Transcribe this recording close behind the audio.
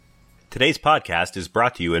Today's podcast is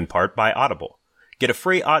brought to you in part by Audible. Get a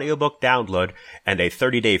free audiobook download and a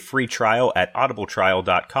 30-day free trial at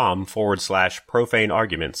audibletrial.com/profane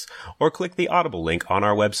arguments, or click the Audible link on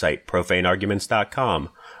our website, profanearguments.com.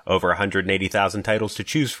 Over 180,000 titles to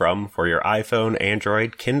choose from for your iPhone,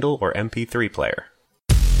 Android, Kindle, or MP3 player.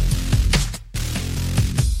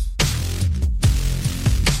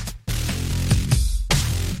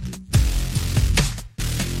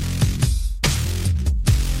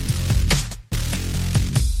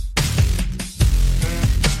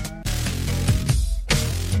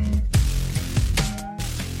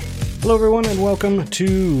 Hello everyone and welcome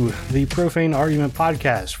to the Profane Argument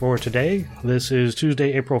Podcast for today. This is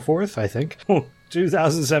Tuesday, April 4th, I think.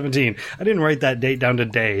 2017. I didn't write that date down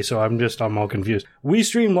today, so I'm all confused. We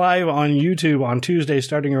stream live on YouTube on Tuesday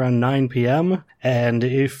starting around 9 p.m. And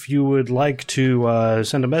if you would like to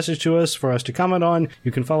send a message to us for us to comment on,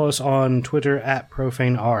 you can follow us on Twitter at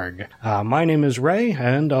ProfaneArg. My name is Ray,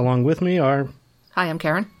 and along with me are... Hi, I'm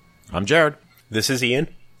Karen. I'm Jared. This is Ian.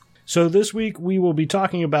 So this week we will be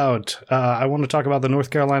talking about, I want to talk about the North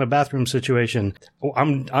Carolina bathroom situation.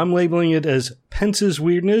 I'm labeling it as Pence's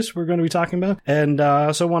weirdness we're going to be talking about. And I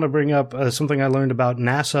also want to bring up something I learned about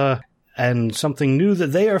NASA and something new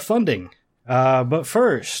that they are funding. But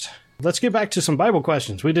first, let's get back to some Bible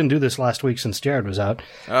questions. We didn't do this last week since Jared was out.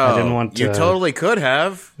 Oh, I didn't want to... You totally could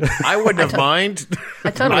have. I wouldn't have mind.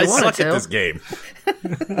 I totally wanted suck to. at this game.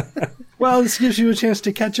 Well, this gives you a chance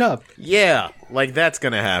to catch up. Yeah, like that's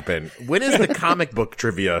going to happen. When is the comic book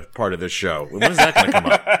trivia part of this show? When is that going to come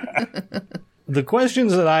up? The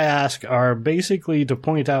questions that I ask are basically to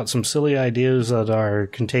point out some silly ideas that are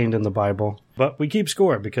contained in the Bible. But we keep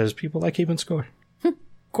score because people like keeping score.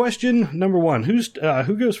 Question number one. Who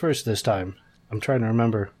goes first this time? I'm trying to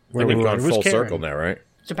remember where we We've were. gone full circle now, right?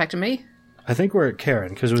 Is it back to me? I think we're at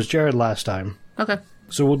Karen because it was Jared last time. Okay.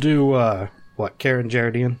 So we'll do, Karen,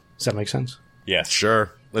 Jared, Ian? Does that make sense? Yes.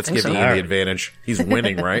 Sure. Let's give so. Ian All right. the advantage. He's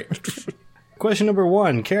winning, right? Question number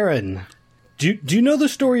one. Karen, do you know the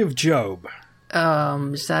story of Job?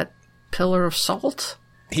 Is that pillar of salt?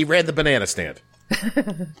 He ran the banana stand.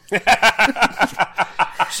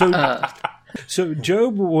 So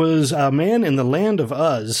Job was a man in the land of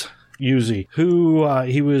Uz, Uzi, who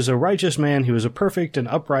he was a righteous man. He was a perfect and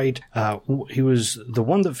upright. He was the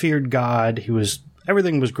one that feared God.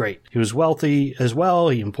 Everything was great. He was wealthy as well.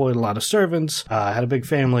 He employed a lot of servants, had a big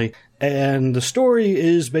family. And the story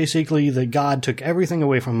is basically that God took everything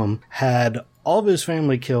away from him, had all of his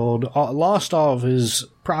family killed, lost all of his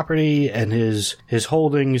property and his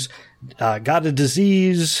holdings, got a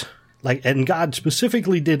disease, and God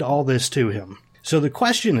specifically did all this to him. So the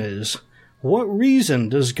question is, what reason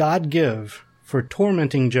does God give for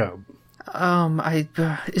tormenting Job?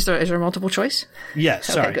 Is there a multiple choice? Yes,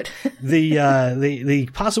 sorry. Okay, good. The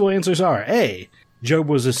possible answers are A, Job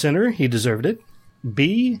was a sinner, he deserved it.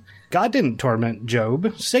 B, God didn't torment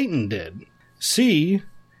Job, Satan did. C,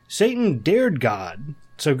 Satan dared God,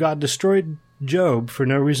 so God destroyed Job for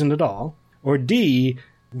no reason at all. Or D,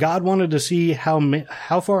 God wanted to see how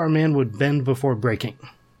far a man would bend before breaking.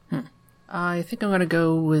 I think I'm going to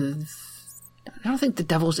go with... I don't think the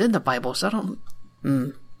devil's in the Bible, so I don't...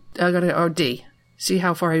 Or D. See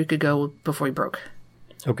how far he could go before he broke.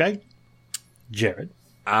 Okay. Jared.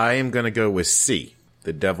 I am going to go with C.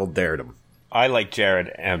 The devil dared him. I, like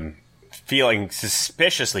Jared, am feeling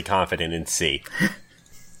suspiciously confident in C.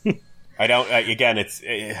 I don't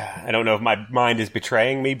know if my mind is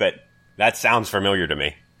betraying me, but that sounds familiar to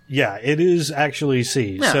me. Yeah, it is actually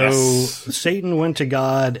C. Yeah. So Yes. Satan went to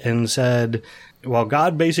God and said, well,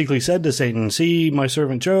 God basically said to Satan, see my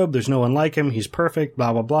servant Job, there's no one like him, he's perfect,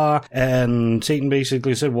 blah, blah, blah. And Satan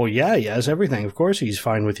basically said, well, yeah, he has everything. Of course he's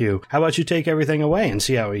fine with you. How about you take everything away and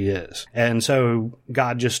see how he is? And so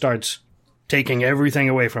God just starts taking everything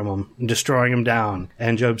away from him, destroying him down.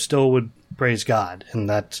 And Job still would praise God. And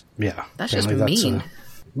that's Just apparently mean.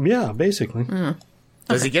 Yeah, basically.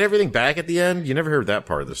 Does he get everything back at the end? You never heard that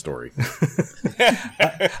part of the story.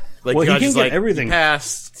 Well, he God's can just get everything. You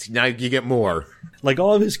passed, now you get more. Like,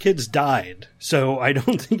 all of his kids died, so I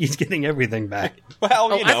don't think he's getting everything back.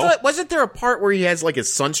 Well, I thought, wasn't there a part where he has like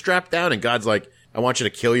his son strapped down and God's like, I want you to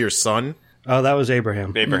kill your son? Oh, that was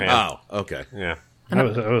Abraham. Abraham. Oh, okay. Yeah.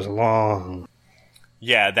 That was long.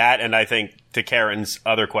 Yeah, that, and I think, to Karen's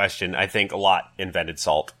other question, I think Lot invented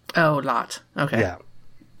salt. Oh, Lot. Okay. Yeah.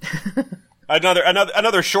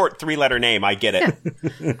 Another short three-letter name, I get it.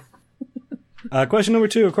 Question number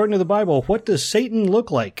 2. According to the Bible, what does Satan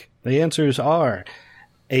look like? The answers are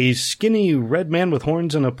a skinny red man with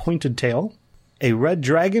horns and a pointed tail, a red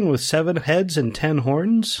dragon with 7 heads and 10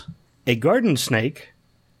 horns, a garden snake,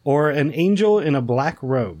 or an angel in a black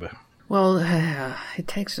robe. Well, it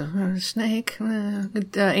takes a snake,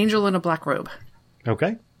 angel in a black robe.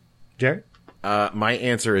 Okay. Jared? My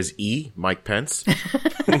answer is E, Mike Pence.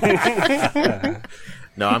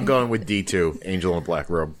 No, I'm going with D2, Angel in a Black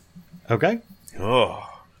Robe. Okay. Oh,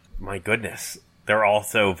 my goodness. They're all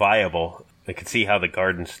so viable. I could see how the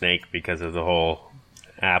garden snake, because of the whole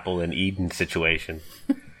Apple and Eden situation.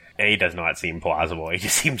 A does not seem plausible. He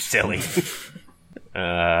just seems silly.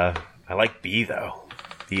 I like B, though.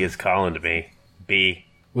 D is calling to me. B.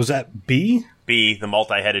 Was that B? B, the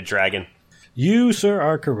multi-headed dragon. You, sir,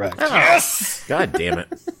 are correct. Yes! God damn it.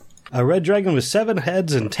 A red dragon with 7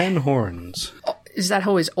 heads and 10 horns. Is that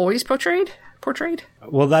how he's always portrayed?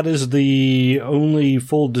 Well, that is the only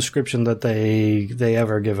full description that they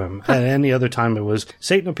ever give him. At any other time, it was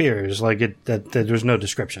Satan appears. That there's no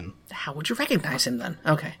description. How would you recognize him then?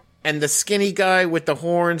 Okay. And the skinny guy with the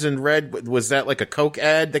horns and red, was that like a Coke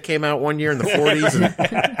ad that came out one year in the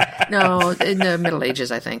 40s? No, in the Middle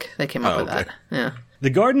Ages, I think. They came up with okay. that. Yeah.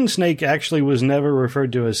 The garden snake actually was never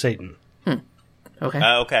referred to as Satan. Okay.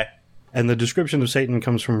 Okay. And the description of Satan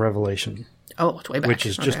comes from Revelation, Oh, it's way back. which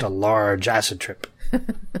is just Okay. a large acid trip.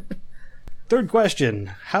 Third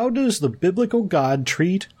question. How does the biblical God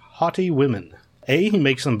treat haughty women? A, he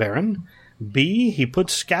makes them barren. B, he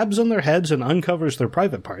puts scabs on their heads and uncovers their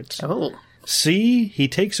private parts. Oh. C, he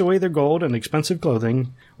takes away their gold and expensive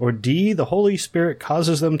clothing. Or D, the Holy Spirit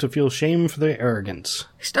causes them to feel shame for their arrogance.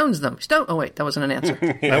 He stones them. Oh, wait, that wasn't an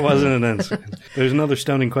answer. That wasn't an answer. There's another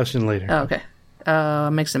stoning question later. Oh, okay.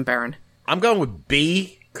 Makes them barren. I'm going with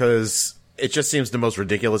B, because it just seems the most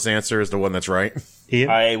ridiculous answer is the one that's right. Ian?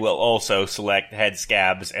 I will also select head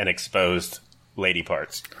scabs and exposed lady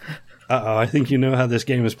parts. Uh-oh, I think you know how this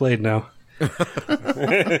game is played now.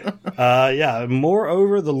 Yeah.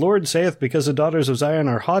 Moreover, the Lord saith, because the daughters of Zion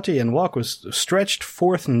are haughty and walk with stretched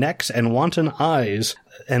forth necks and wanton eyes,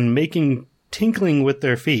 and making tinkling with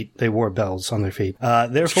their feet. They wore bells on their feet.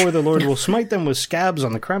 Therefore the Lord will smite them with scabs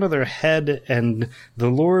on the crown of their head, and the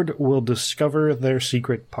Lord will discover their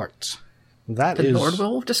secret parts. That The is, Lord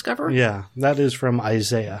will discover? Yeah, that is from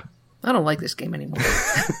Isaiah. I don't like this game anymore.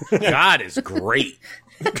 God is great.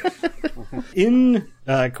 In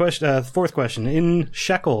fourth question, in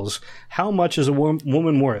shekels, how much is a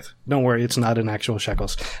woman worth? Don't worry, it's not in actual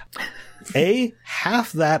shekels. A,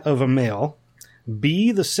 half that of a male.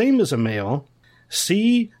 B, the same as a male.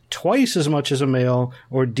 C, twice as much as a male.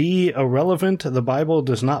 Or D, irrelevant. The Bible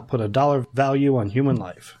does not put a dollar value on human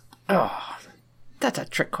life. Oh, that's a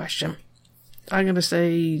trick question. I'm going to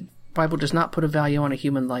say Bible does not put a value on a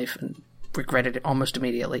human life, and regretted it almost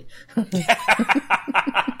immediately.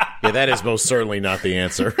 Yeah, that is most certainly not the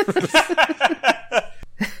answer.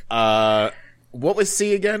 What was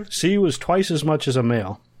C again? C was twice as much as a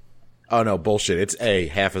male. Oh, no, bullshit. It's A,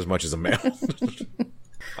 half as much as a male.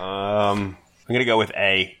 I'm going to go with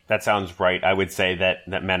A. That sounds right. I would say that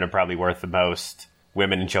men are probably worth the most.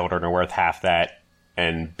 Women and children are worth half that.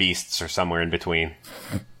 And beasts are somewhere in between.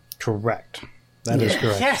 Correct. That is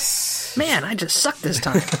correct. Yes! Man, I just sucked this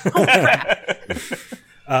time. Oh, crap. Did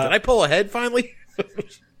I pull ahead finally?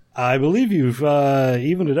 I believe you've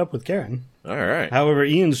evened it up with Karen. All right. However,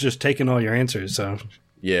 Ian's just taken all your answers, so...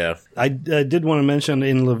 Yeah. I did want to mention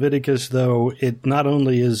in Leviticus, though, it not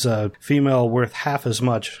only is female worth half as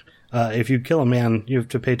much. If you kill a man, you have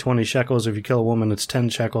to pay 20 shekels. If you kill a woman, it's 10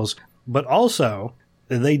 shekels. But also,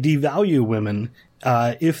 they devalue women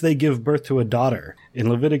if they give birth to a daughter. In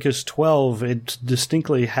Leviticus 12, it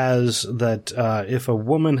distinctly has that if a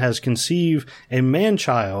woman has conceived a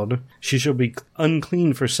man-child, she shall be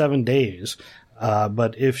unclean for 7 days.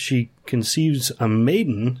 But if she conceives a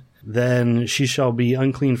maiden, then she shall be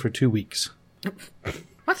unclean for 2 weeks.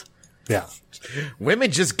 What? Yeah.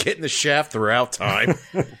 Women just get in the shaft throughout time.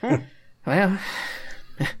 Well,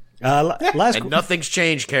 And nothing's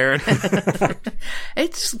changed, Karen.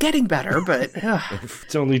 it's getting better, but...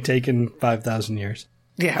 it's only taken 5,000 years.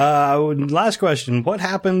 yeah. Last question. What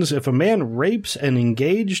happens if a man rapes an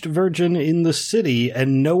engaged virgin in the city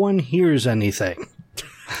and no one hears anything?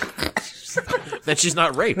 That she's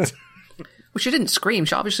not raped. Well, she didn't scream.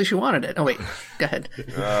 Obviously, she wanted it. Oh, wait. Go ahead.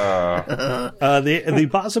 The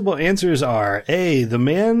possible answers are A, the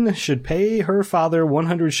man should pay her father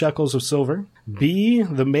 100 shekels of silver. B,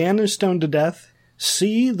 the man is stoned to death.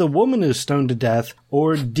 C, the woman is stoned to death.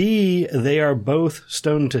 Or D, they are both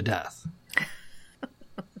stoned to death.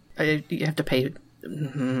 You have to pay...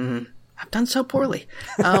 I've done so poorly.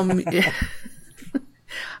 Yeah.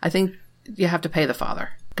 I think you have to pay the father,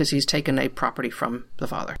 because he's taken a property from the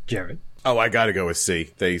father. Jared. Oh, I gotta go with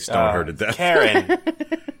C. They stone her to death.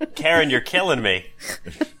 Karen, you're killing me.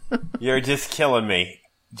 You're just killing me.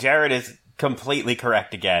 Jared is completely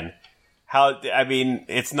correct again. I mean,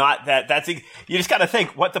 it's not that. You just got to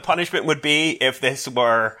think what the punishment would be if this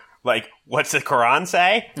were like, what's the Quran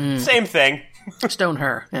say? Same thing. Stone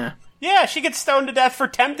her. Yeah. Yeah, she gets stoned to death for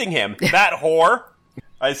tempting him. That whore.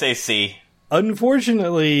 I say C.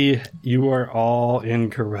 Unfortunately, you are all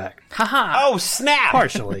incorrect. Haha. Oh, snap!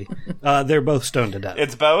 Partially. They're both stoned to death.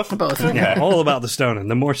 It's both? Both. Okay. Yeah, all about the stoning.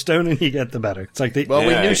 The more stoning you get, the better. It's like the Well,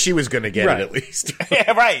 we knew she was going to get Right. it at least.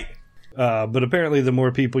 Yeah, right. but apparently, the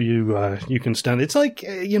more people you can stun, it's like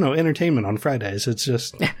entertainment on Fridays. It's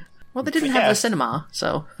just Well, they didn't have the cinema,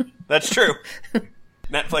 so. That's true.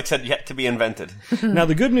 Netflix had yet to be invented. now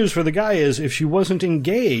the good news for the guy is if she wasn't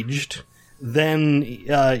engaged, then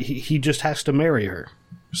he just has to marry her.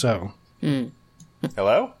 So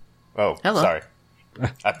Hello? Oh, Hello. sorry.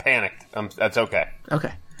 I panicked. That's okay.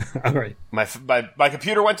 Okay. all right. My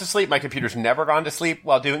computer went to sleep. My computer's never gone to sleep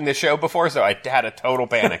while doing this show before, so I had a total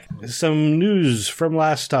panic. Some news from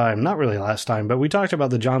last time. Not really last time, but we talked about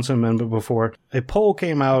the Johnson Amendment before. A poll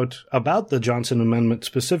came out about the Johnson Amendment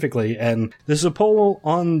specifically, and this is a poll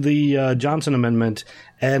on the Johnson Amendment.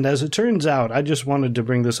 And as it turns out, I just wanted to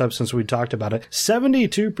bring this up since we talked about it.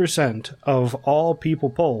 72% of all people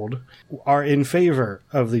polled are in favor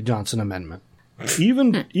of the Johnson Amendment.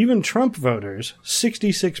 Even Trump voters,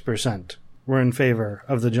 66% were in favor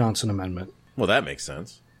of the Johnson Amendment. Well, that makes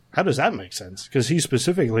sense. How does that make sense? Because he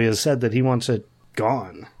specifically has said that he wants it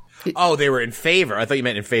gone. Oh, they were in favor. I thought you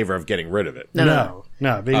meant in favor of getting rid of it. No,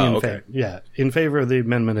 being in okay. favor. Yeah, in favor of the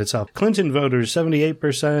amendment itself. Clinton voters,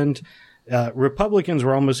 78%. Republicans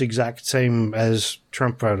were almost exact same as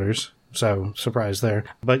Trump voters, so surprise there.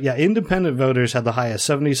 But yeah, independent voters had the highest,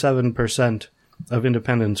 77% of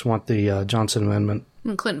independents want the Johnson Amendment.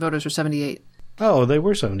 Clinton voters were 78. Oh, they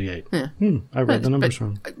were 78. Yeah. I read the numbers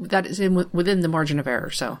wrong. That is within the margin of error,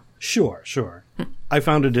 so. Sure. I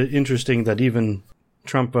found it interesting that even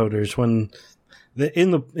Trump voters, when in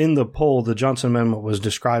the poll, the Johnson Amendment was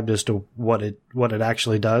described as to what it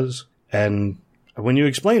actually does, and when you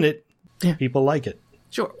explain it, people like it.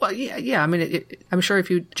 Sure. Well, yeah. I mean, I'm sure if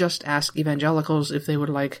you just ask evangelicals if they would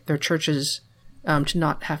like their churches to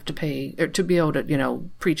not have to pay, or to be able to,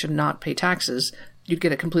 preach and not pay taxes, you'd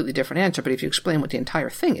get a completely different answer. But if you explain what the entire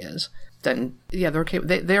thing is, then yeah, they're okay.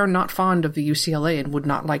 They are not fond of the UCLA and would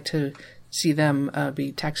not like to see them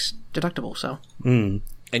be tax deductible. So. And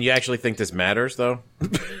you actually think this matters, though?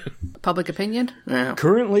 Public opinion? No.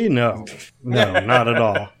 Currently, no, not at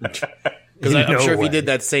all. Because I'm sure if way. you did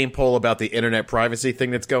that same poll about the internet privacy thing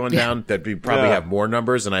that's going down, that we probably have more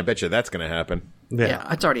numbers, and I bet you that's going to happen.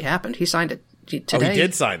 Yeah, it's already happened. He signed it today. Oh, he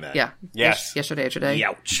did sign that? Yeah. Yes. Yesterday or today.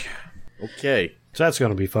 Ouch. Okay. So that's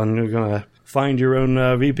going to be fun. You're going to find your own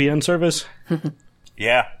VPN service.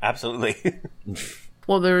 Yeah, absolutely.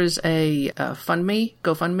 Well, there is a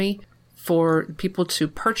GoFundMe, for people to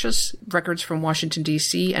purchase records from Washington,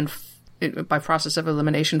 D.C. and by process of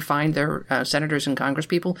elimination, find their senators and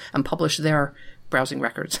congresspeople and publish their browsing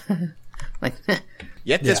records.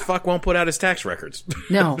 Yet this fuck won't put out his tax records.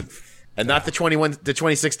 No. And not the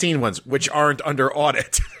 2016 ones, which aren't under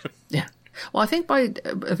audit. Yeah. Well,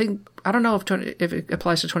 I don't know if it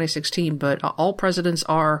applies to 2016, but all presidents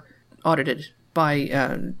are audited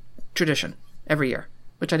by tradition every year,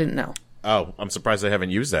 which I didn't know. Oh, I'm surprised they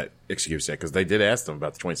haven't used that excuse yet, because they did ask them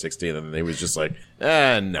about the 2016, and they was just like,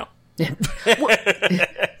 no. Yeah.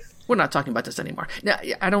 We're not talking about this anymore. Now,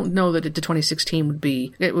 I don't know that the 2016 would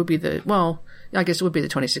be I guess it would be the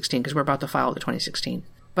 2016 because we're about to file the 2016.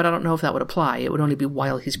 But I don't know if that would apply. It would only be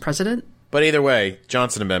while he's president. But either way,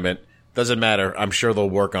 Johnson Amendment, doesn't matter. I'm sure they'll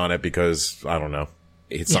work on it because, I don't know,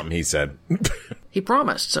 it's something he said. He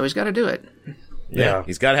promised, so he's got to do it. Yeah.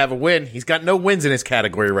 He's got to have a win. He's got no wins in his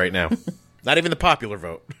category right now. Not even the popular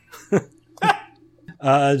vote.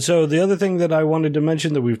 So the other thing that I wanted to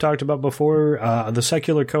mention that we've talked about before, the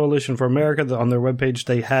Secular Coalition for America, on their webpage,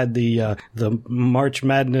 they had the March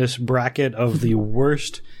Madness bracket of the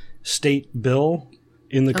worst state bill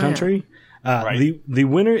in the country. Right. The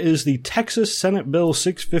winner is the Texas Senate Bill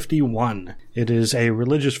 651. It is a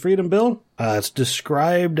religious freedom bill. It's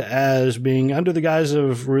described as being under the guise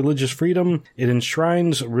of religious freedom. It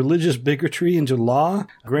enshrines religious bigotry into law,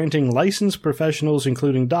 granting licensed professionals,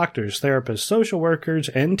 including doctors, therapists, social workers,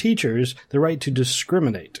 and teachers, the right to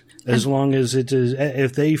discriminate, as long as it is,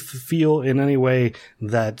 if they feel in any way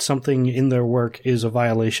that something in their work is a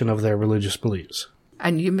violation of their religious beliefs.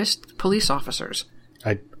 And you missed police officers.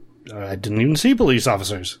 I didn't even see police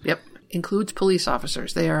officers. Yep. Includes police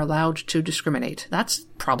officers. They are allowed to discriminate. That's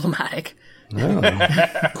problematic.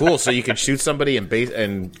 Oh. Cool. So you can shoot somebody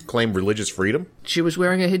and claim religious freedom? She was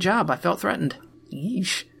wearing a hijab. I felt threatened.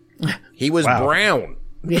 Yeesh. He was brown.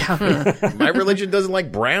 Yeah. My religion doesn't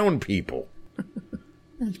like brown people.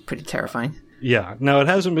 That's pretty terrifying. Yeah. No, it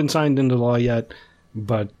hasn't been signed into law yet,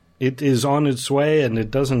 but it is on its way, and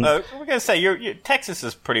it doesn't... We're going to say, Texas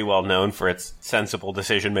is pretty well known for its sensible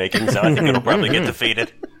decision-making, so I think it'll probably get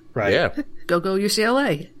defeated. Right. Yeah. Go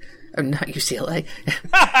UCLA. Or not UCLA.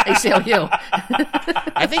 ACLU.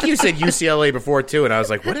 I think you said UCLA before, too, and I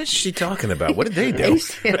was like, what is she talking about? What did they do? I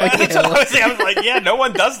was like, yeah, no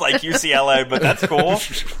one does like UCLA, but that's cool.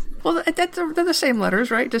 Well, they're the same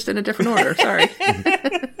letters, right? Just in a different order. Sorry.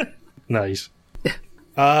 Nice.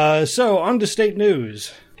 So, on to state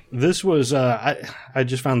news. This was, I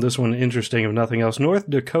just found this one interesting, if nothing else. North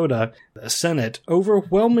Dakota Senate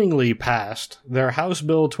overwhelmingly passed their House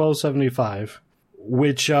Bill 1275,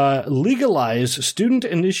 which legalized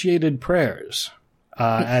student-initiated prayers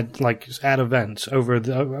at events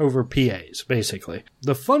over PAs, basically.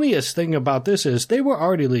 The funniest thing about this is they were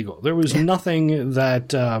already legal. There was nothing that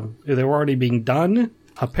they were already being done.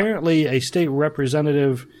 Apparently, a state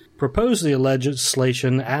representative proposed the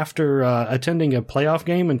legislation after attending a playoff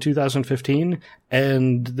game in 2015,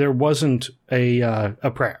 and there wasn't a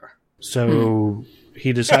prayer. So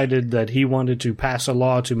he decided that he wanted to pass a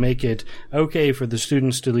law to make it okay for the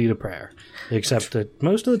students to lead a prayer, except that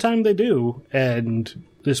most of the time they do, and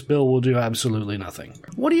this bill will do absolutely nothing.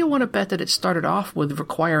 What do you want to bet that it started off with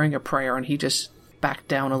requiring a prayer and he just backed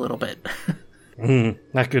down a little bit?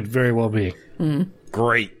 That could very well be.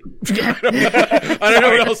 Great. I don't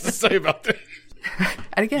know what else to say about that.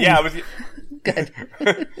 And again, Yeah, good.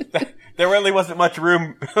 there really wasn't much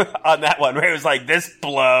room on that one where it was like, this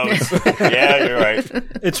blows. Yeah, you're right.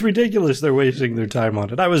 It's ridiculous they're wasting their time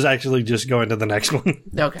on it. I was actually just going to the next one.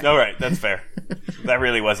 Okay. All right, that's fair. That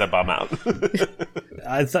really was a bum out.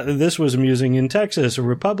 I thought this was amusing. In Texas, a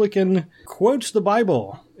Republican quotes the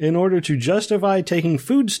Bible in order to justify taking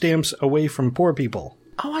food stamps away from poor people.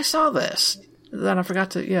 Oh, I saw this. Then I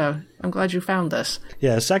forgot to, I'm glad you found this.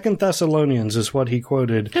 Yeah, 2 Thessalonians is what he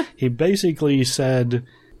quoted. He basically said,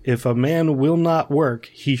 if a man will not work,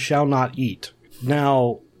 he shall not eat.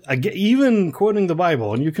 Now, even quoting the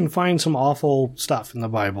Bible, and you can find some awful stuff in the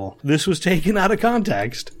Bible, this was taken out of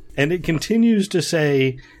context, and it continues to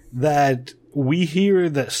say that we hear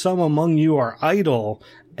that some among you are idle,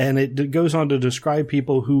 and it goes on to describe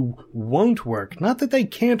people who won't work. Not that they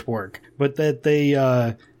can't work, but that they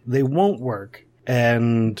won't work,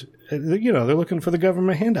 and they're looking for the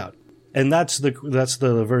government handout. And that's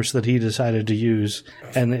the verse that he decided to use.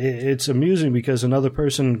 And it's amusing because another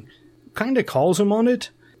person kind of calls him on it,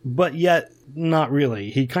 but yet not really.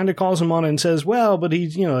 He kind of calls him on it and says, well, but he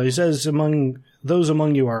says those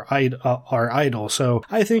among you are idle. So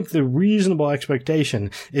I think the reasonable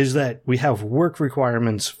expectation is that we have work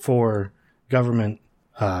requirements for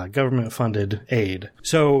government-funded aid.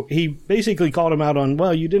 So he basically called him out on,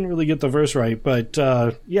 well, you didn't really get the verse right, but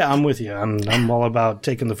yeah, I'm with you. I'm all about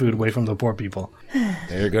taking the food away from the poor people.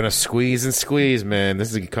 They're going to squeeze and squeeze, man. This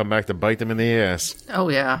is going to come back to bite them in the ass. Oh,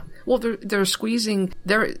 yeah. Well, they're squeezing.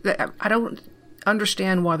 I don't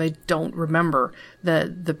understand why they don't remember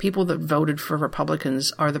that the people that voted for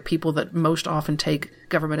Republicans are the people that most often take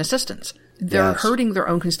government assistance. They're hurting their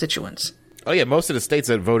own constituents. Oh, yeah, most of the states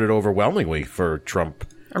that voted overwhelmingly for Trump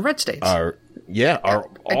are red states. Are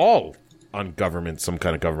all on some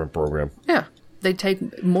kind of government program. Yeah, they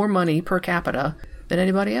take more money per capita than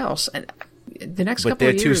anybody else. And the next couple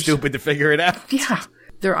of years... But they're too stupid to figure it out. Yeah,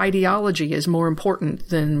 their ideology is more important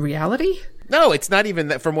than reality? No, it's not even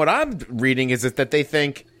that. From what I'm reading is that they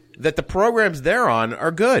think that the programs they're on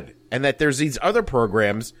are good, and that there's these other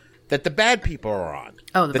programs that the bad people are on.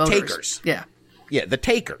 Oh, the voters. Takers. Yeah. Yeah, the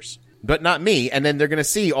takers. But not me. And then they're going to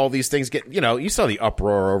see all these things get, you saw the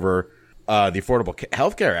uproar over the Affordable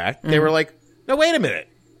Health Care Act. They were like, no, wait a minute.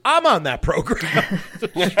 I'm on that program.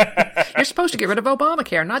 You're supposed to get rid of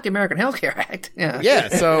Obamacare, not the American Health Care Act. Yeah.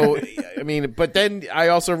 So, I mean, but then I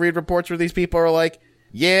also read reports where these people are like,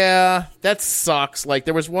 yeah, that sucks. Like,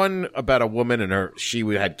 there was one about a woman and she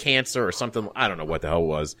had cancer or something. I don't know what the hell it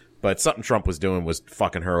was, but something Trump was doing was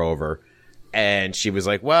fucking her over. And she was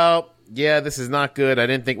like, well, yeah, this is not good. I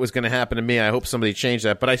didn't think it was going to happen to me. I hope somebody changed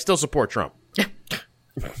that, but I still support Trump.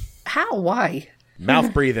 How? Why?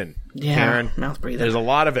 Mouth breathing. Yeah, Karen. mouth breathing. There's a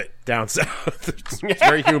lot of it down south. It's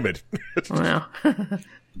very humid. Well.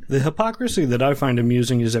 The hypocrisy that I find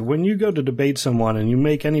amusing is that when you go to debate someone and you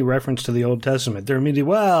make any reference to the Old Testament, they're immediately,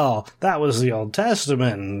 well, that was the Old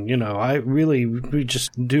Testament. We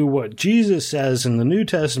just do what Jesus says in the New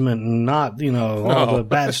Testament and not, all the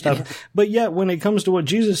bad stuff. But yet, when it comes to what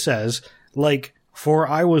Jesus says, like, For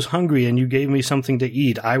I was hungry and you gave me something to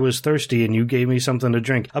eat. I was thirsty and you gave me something to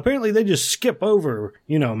drink. Apparently they just skip over,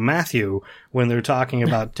 Matthew when they're talking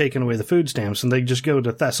about taking away the food stamps, and they just go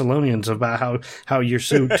to Thessalonians about how you're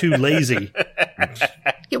so too lazy.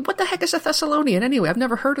 Yeah, what the heck is a Thessalonian anyway? I've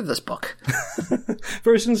never heard of this book.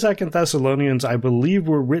 First and Second Thessalonians, I believe,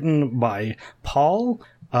 were written by Paul,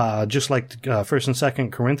 just like First and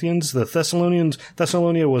Second Corinthians. The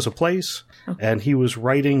Thessalonia was a place, and he was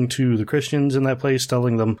writing to the Christians in that place,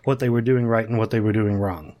 telling them what they were doing right and what they were doing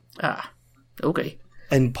wrong. Ah, okay.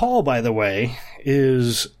 And Paul, by the way,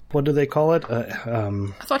 is, what do they call it?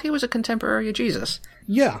 I thought he was a contemporary of Jesus.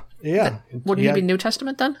 Yeah. Wouldn't he be New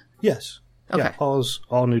Testament then? Yes. Okay. Yeah, Paul's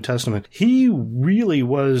all New Testament. He really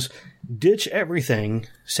was ditch everything,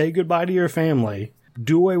 say goodbye to your family,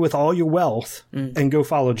 do away with all your wealth, and go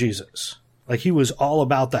follow Jesus. Like, he was all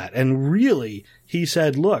about that. And really, he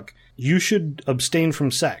said, look, you should abstain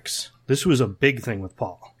from sex. This was a big thing with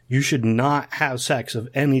Paul. You should not have sex of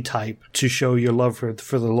any type to show your love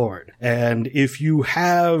for the Lord. And if you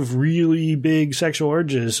have really big sexual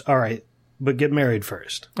urges, all right, but get married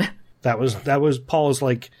first. That was Paul's,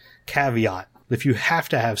 caveat. If you have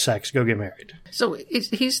to have sex, go get married. So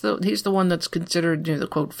he's the one that's considered the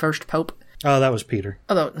quote first pope. Oh, that was Peter.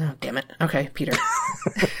 Oh, damn it. Okay, Peter.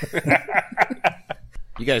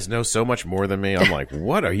 You guys know so much more than me. I'm like,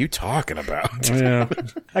 what are you talking about? Yeah,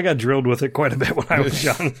 I got drilled with it quite a bit when I was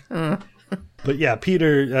young. But yeah,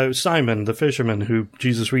 Peter, Simon, the fisherman who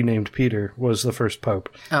Jesus renamed Peter, was the first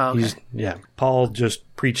pope. Oh, okay. Paul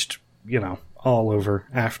just preached, all over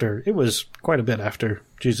after. It was quite a bit after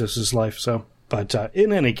Jesus' life. So, but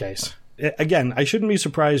in any case, again, I shouldn't be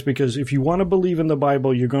surprised, because if you want to believe in the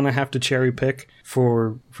Bible, you're going to have to cherry pick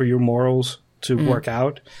for your morals to work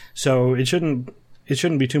out. So it shouldn't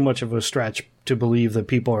be too much of a stretch to believe that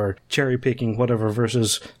people are cherry picking whatever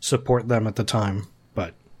verses support them at the time.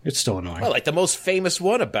 But it's still annoying. Well, like the most famous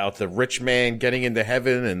one about the rich man getting into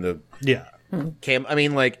heaven and the I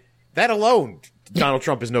mean, that alone, Donald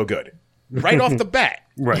Trump is no good. Right off the bat.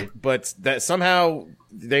 Right. But that somehow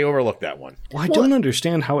they overlooked that one. Well, I don't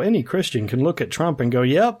understand how any Christian can look at Trump and go,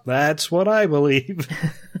 yep, that's what I believe.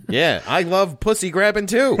 Yeah, I love pussy grabbing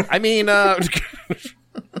too. I mean,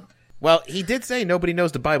 well, he did say nobody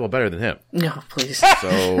knows the Bible better than him. No, please.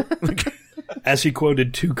 So, as he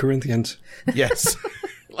quoted 2 Corinthians. Yes.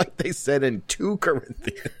 Like they said in 2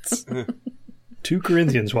 Corinthians. 2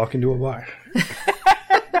 Corinthians walk into a bar.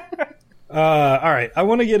 All right, I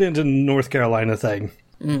want to get into the North Carolina thing,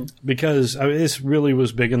 because this really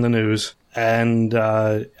was big in the news. And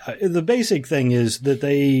the basic thing is that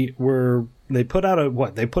they put out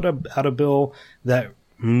a bill that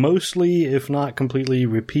mostly, if not completely,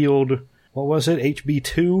 repealed, what was it, HB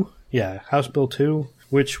 2? Yeah, House Bill 2,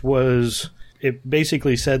 which was, it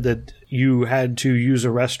basically said that you had to use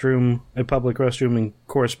a public restroom, and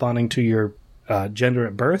corresponding to your gender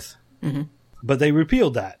at birth. Mm-hmm. But they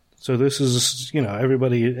repealed that. So this is,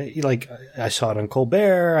 everybody, I saw it on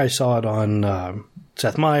Colbert, I saw it on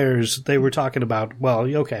Seth Meyers. They were talking about, well,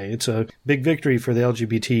 okay, it's a big victory for the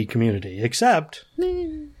LGBT community, except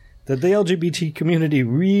that the LGBT community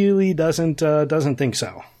really doesn't think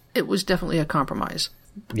so. It was definitely a compromise.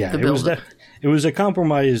 Yeah, it was a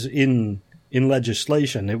compromise in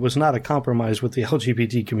legislation. It was not a compromise with the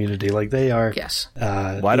LGBT community. They are. Yes.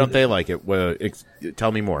 Why don't they like it? Well,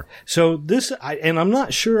 tell me more. So this, and I'm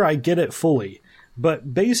not sure I get it fully,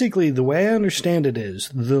 but basically the way I understand it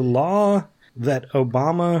is the law that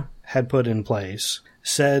Obama had put in place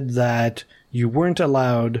said that you weren't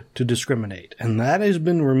allowed to discriminate, and that has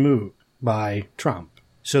been removed by Trump.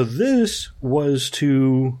 So this was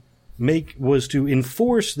to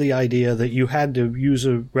enforce the idea that you had to use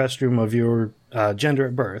a restroom of your gender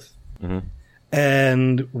at birth. Mm-hmm.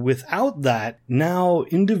 And without that, now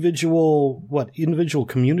individual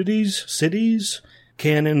communities, cities,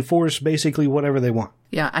 can enforce basically whatever they want.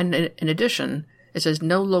 Yeah, and in addition, it says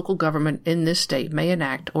no local government in this state may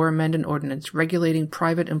enact or amend an ordinance regulating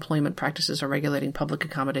private employment practices or regulating public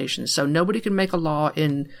accommodations. So nobody can make a law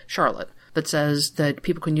in Charlotte that says that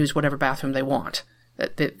people can use whatever bathroom they want.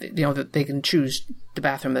 That they can choose the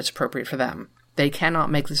bathroom that's appropriate for them. They cannot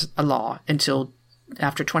make this a law until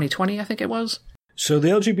after 2020, I think it was. So the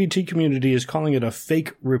LGBT community is calling it a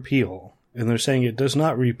fake repeal, and they're saying it does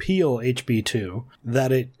not repeal HB2,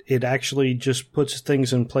 that it actually just puts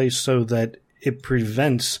things in place so that it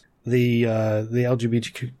prevents the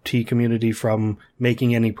LGBT community from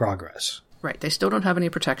making any progress. Right. They still don't have any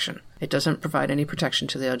protection. It doesn't provide any protection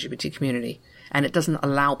to the LGBT community, and it doesn't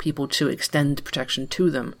allow people to extend protection to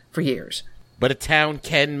them for years. But a town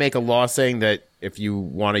can make a law saying that if you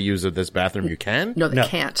want to use this bathroom, you can? No, they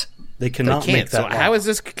can't. They cannot They can't. make that So law. how is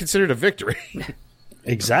this considered a victory?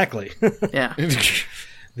 Exactly. Yeah.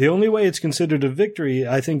 The only way it's considered a victory,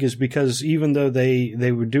 I think, is because even though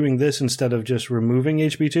they were doing this instead of just removing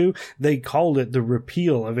HB2, they called it the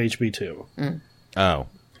repeal of HB2. Oh.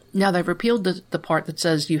 Now they've repealed the part that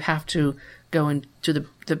says you have to go into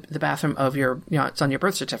the bathroom of your, it's on your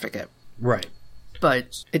birth certificate. Right.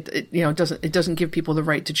 But it doesn't give people the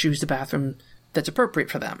right to choose the bathroom that's appropriate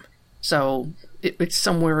for them. So it's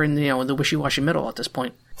somewhere in the wishy-washy middle at this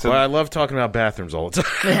point. Well, I love talking about bathrooms all the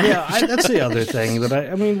time. Yeah, that's the other thing that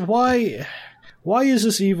I mean, why is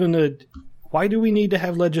this even why do we need to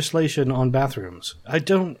have legislation on bathrooms?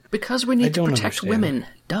 Because we need to protect understand. women.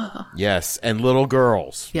 Duh. Yes, and little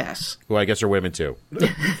girls. Yes. Who I guess are women too.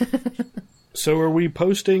 So are we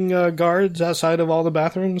posting guards outside of all the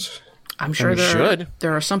bathrooms? I'm sure should.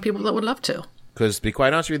 There are some people that would love to. Because to be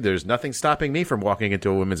quite honest with you, there's nothing stopping me from walking into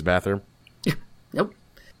a women's bathroom. Nope.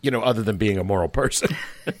 Other than being a moral person.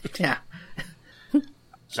 Yeah.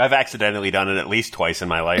 I've accidentally done it at least twice in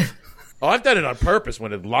my life. Oh, I've done it on purpose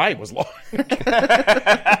when the line was long.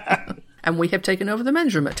 And we have taken over the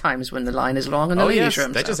men's room at times when the line is long in the ladies'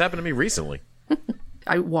 room. That just happened to me recently.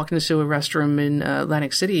 I walked into a restroom in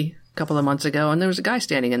Atlantic City a couple of months ago, and there was a guy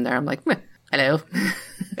standing in there. I'm like, meh, hello.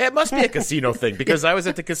 It must be a casino thing, because I was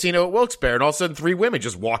at the casino at Wilkes-Barre, and all of a sudden 3 women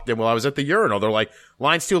just walked in while I was at the urinal. They're like,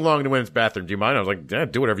 line's too long in the women's bathroom. Do you mind? I was like, yeah,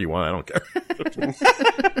 do whatever you want. I don't care.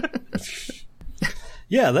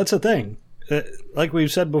 Yeah, that's a thing. Like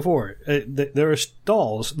we've said before, there are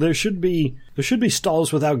stalls. There should be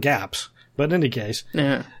stalls without gaps. But in any case,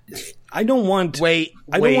 Yeah. I don't want. Wait.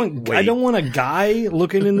 I don't want a guy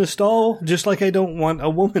looking in the stall, just like I don't want a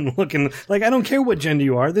woman looking. Like, I don't care what gender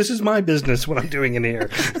you are. This is my business. What I'm doing in here.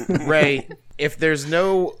 Ray, if there's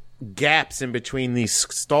no gaps in between these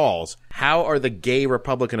stalls, how are the gay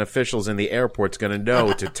Republican officials in the airports going to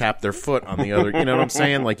know to tap their foot on the other? You know what I'm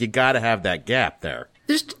saying? Like, you got to have that gap there.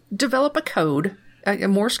 Just develop a code, a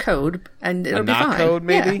Morse code, and it'll be knock fine. code,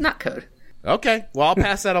 maybe? Yeah, knock code. Okay, well, I'll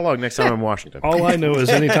pass that along next time I'm in Washington. All I know is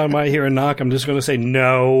anytime I hear a knock, I'm just going to say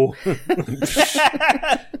no.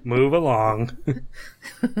 Move along.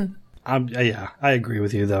 I agree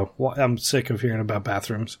with you, though. I'm sick of hearing about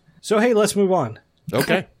bathrooms. So, hey, let's move on.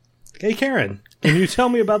 Okay. Hey, Karen, can you tell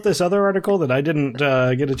me about this other article that I didn't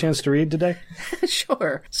get a chance to read today?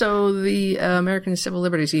 Sure. So the American Civil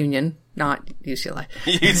Liberties Union, not UCLA,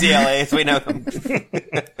 UCLA, as we know them.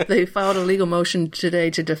 they filed a legal motion today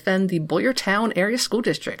to defend the Boyertown area school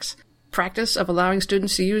district's practice of allowing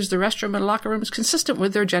students to use the restroom and locker rooms consistent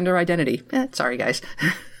with their gender identity. Sorry, guys.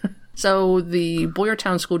 So the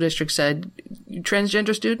Boyertown School District said,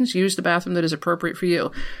 transgender students, use the bathroom that is appropriate for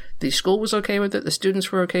you. The school was okay with it. The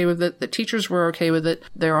students were okay with it. The teachers were okay with it.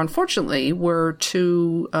 There, unfortunately, were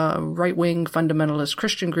 2 right-wing fundamentalist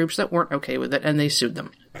Christian groups that weren't okay with it, and they sued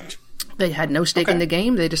them. They had no stake in the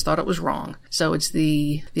game. They just thought it was wrong. So it's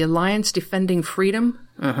the Alliance Defending Freedom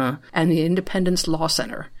and the Independence Law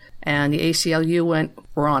Center. And the ACLU went,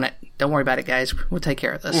 we're on it. Don't worry about it, guys. We'll take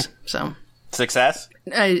care of this. So Success?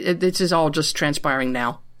 this is all just transpiring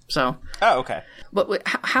now. So. Oh, okay. But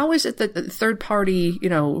how is it that the third-party,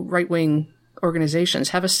 right-wing organizations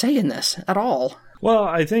have a say in this at all? Well,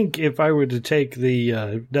 I think if I were to take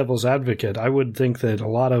the devil's advocate, I would think that a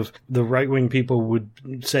lot of the right-wing people would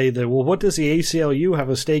say that, well, what does the ACLU have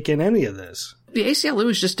a stake in any of this? The ACLU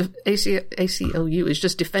is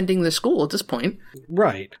just defending the school at this point.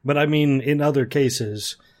 Right. But I mean, in other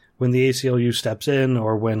cases, when the ACLU steps in,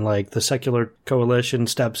 or when like the secular coalition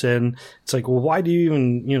steps in, it's like, well, why do you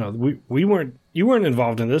even, you weren't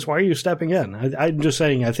involved in this. Why are you stepping in? I'm just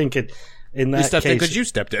saying, I think in that You stepped in case, because you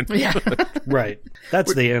stepped in. Yeah. right.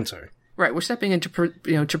 That's the answer. Right. We're stepping in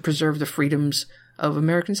to preserve the freedoms of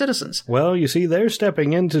American citizens. Well, you see, they're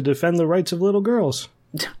stepping in to defend the rights of little girls.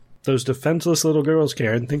 Those defenseless little girls,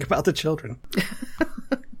 Karen. Think about the children.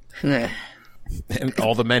 And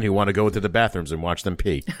all the men who want to go into the bathrooms and watch them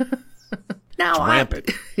pee. Now,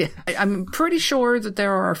 rampant. I'm pretty sure that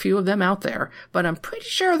there are a few of them out there, but I'm pretty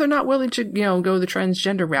sure they're not willing to, go the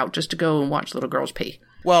transgender route just to go and watch little girls pee.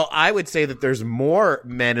 Well, I would say that there's more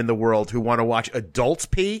men in the world who want to watch adults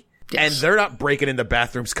pee, and they're not breaking into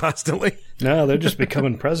bathrooms constantly. No, they're just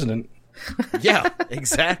becoming president. Yeah,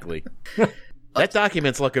 exactly. That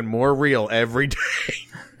document's looking more real every day.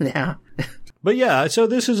 Yeah. But yeah, so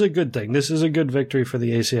this is a good thing. This is a good victory for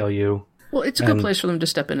the ACLU. Well, it's a good place for them to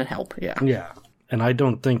step in and help. Yeah. Yeah. And I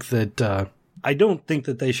don't think that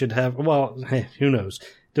they should have, well, hey, who knows?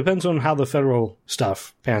 Depends on how the federal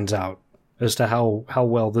stuff pans out as to how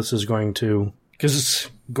well this is going to, because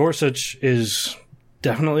Gorsuch is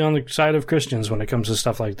definitely on the side of Christians when it comes to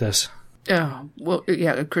stuff like this. Well,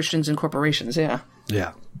 yeah, Christians and corporations, yeah.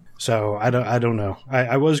 Yeah. So I don't know.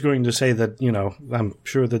 I was going to say that, I'm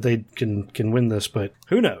sure that they can win this, but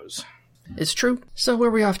who knows? It's true. So where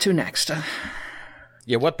are we off to next?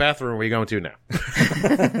 Yeah, what bathroom are we going to now?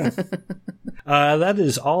 That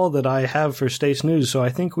is all that I have for States News, so I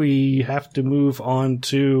think we have to move on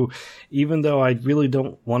to, even though I really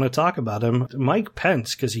don't want to talk about him, Mike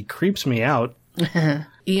Pence, because he creeps me out.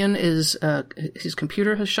 Ian is, his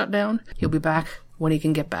computer has shut down. He'll be back when he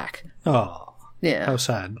can get back. Oh, yeah. How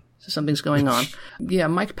sad. So something's going on. Yeah,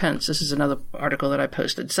 Mike Pence, this is another article that I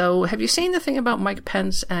posted. So have you seen the thing about Mike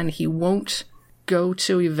Pence and he won't go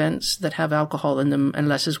to events that have alcohol in them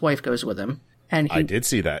unless his wife goes with him? And I did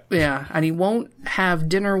see that. Yeah, and he won't have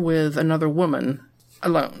dinner with another woman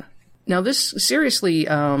alone. Now, this seriously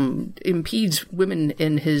impedes women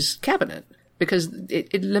in his cabinet because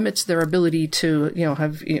it limits their ability to,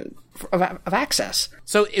 have of access.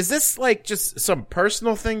 So is this like just some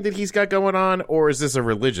personal thing that he's got going on, or is this a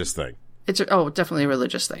religious thing? It's definitely a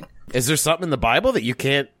religious thing. Is there something in the Bible that you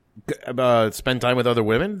can't spend time with other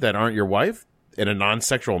women that aren't your wife in a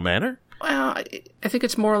non-sexual manner? Well, I think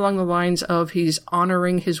it's more along the lines of he's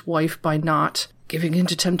honoring his wife by not giving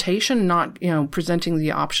into temptation, not, presenting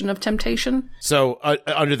the option of temptation. So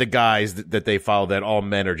under the guise that they follow that all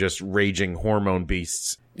men are just raging hormone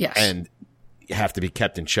beasts. Yes. And have to be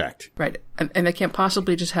kept in check. Right. And they can't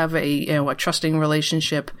possibly just have a trusting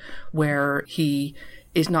relationship where he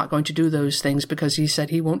is not going to do those things because he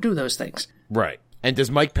said he won't do those things. Right. And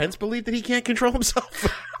does Mike Pence believe that he can't control himself?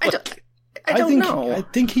 I don't know. I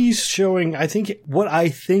think he's showing, what I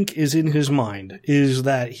think is in his mind is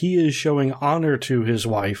that he is showing honor to his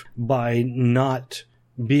wife by not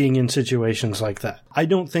being in situations like that. I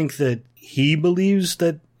don't think that he believes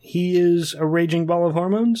that he is a raging ball of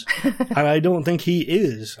hormones. And I don't think he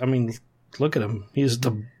is. I mean, look at him. He's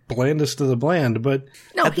the blandest of the bland, but...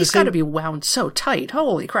 No, he's got to be wound so tight.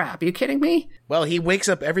 Holy crap. Are you kidding me? Well, he wakes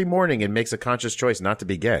up every morning and makes a conscious choice not to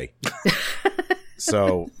be gay.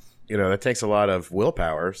 So... that takes a lot of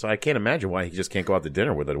willpower, so I can't imagine why he just can't go out to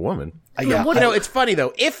dinner with a woman. Yeah. It's funny,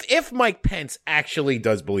 though. If Mike Pence actually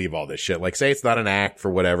does believe all this shit, like, say it's not an act for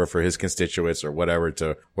whatever, for his constituents or whatever, or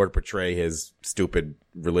to portray his stupid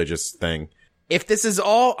religious thing. If this is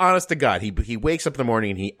all honest to God, he wakes up in the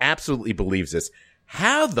morning and he absolutely believes this,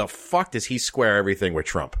 how the fuck does he square everything with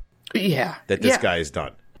Trump? Yeah. That this guy has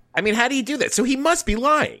done? I mean, how do you do that? So he must be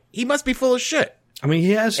lying. He must be full of shit. I mean,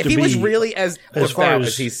 he has to be. If he was really as far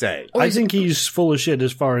as he's saying. I think he's full of shit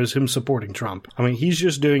as far as him supporting Trump. I mean, he's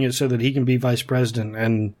just doing it so that he can be vice president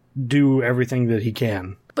and do everything that he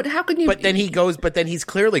can. But how can you... But then he's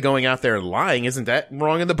clearly going out there and lying. Isn't that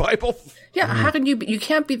wrong in the Bible? Yeah, how can you... You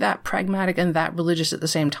can't be that pragmatic and that religious at the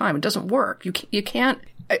same time. It doesn't work. You can't,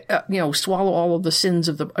 swallow all of the sins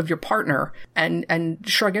of your partner and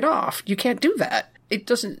shrug it off. You can't do that. It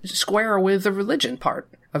doesn't square with the religion part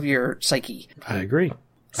of your psyche. I agree.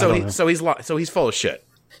 So he's full of shit.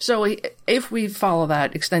 So if we follow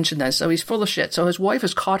that extension then, so he's full of shit. So his wife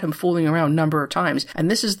has caught him fooling around a number of times, and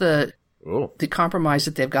this is the compromise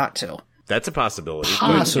that they've got to. That's a possibility.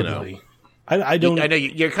 Possibly. But, I don't... I know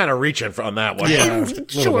you're kind of reaching on that one. Yeah,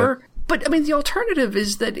 sure. But I mean, the alternative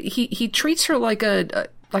is that he treats her like an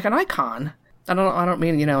icon. I don't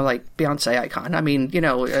mean, like Beyonce icon. I mean,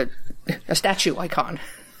 a statue icon.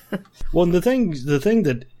 Well, the thing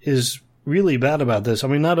that is really bad about this, I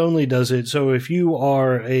mean, not only does it, so if you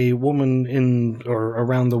are a woman in or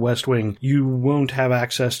around the West Wing, you won't have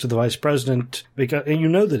access to the vice president because,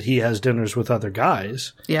 and that he has dinners with other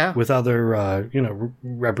guys. Yeah. With other,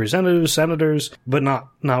 representatives, senators, but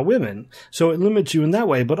not women. So it limits you in that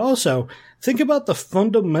way. But also, think about the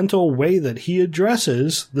fundamental way that he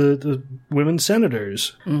addresses the women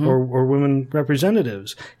senators or women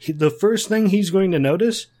representatives. The first thing he's going to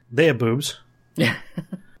notice, they have boobs. Yeah.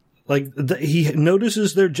 He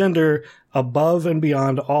notices their gender above and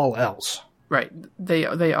beyond all else. Right.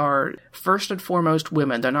 They are first and foremost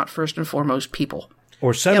women. They're not first and foremost people.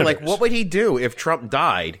 Or senators. Yeah, like what would he do if Trump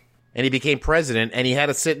died and he became president and he had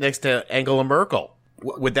to sit next to Angela Merkel?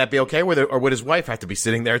 Would that be okay with it, or would his wife have to be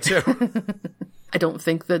sitting there too? I don't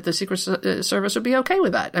think that the Secret Service would be okay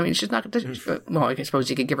with that. I mean, she's not going to... Well, I suppose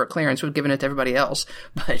you could give her clearance with giving it to everybody else.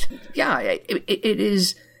 But yeah, it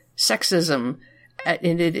is sexism,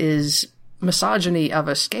 and it is misogyny of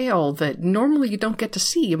a scale that normally you don't get to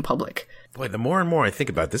see in public. Boy, the more and more I think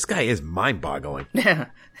about it, this guy is mind-boggling. Yeah.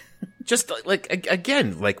 Just,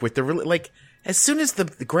 again, with the... as soon as the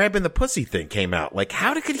grabbing the pussy thing came out,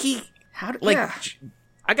 how could he... yeah.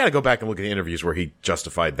 I gotta go back and look at the interviews where he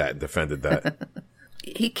justified that and defended that.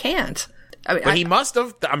 He can't. I mean, but he must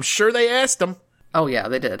have. I'm sure they asked him. Oh yeah,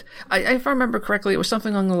 they did. If I remember correctly, it was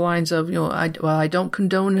something along the lines of, I don't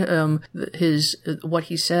condone what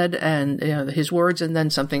he said and his words, and then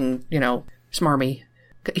something smarmy.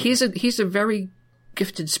 He's a very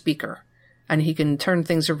gifted speaker, and he can turn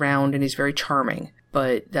things around, and he's very charming.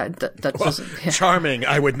 But that doesn't. Yeah. Charming,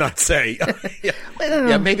 I would not say.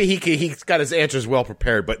 Yeah, maybe he's got his answers well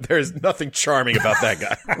prepared, but there's nothing charming about that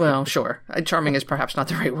guy. Well, sure, charming is perhaps not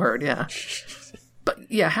the right word. Yeah.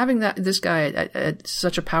 But yeah, having this guy at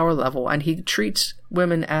such a power level, and he treats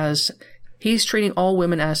women he's treating all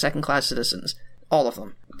women as second-class citizens, all of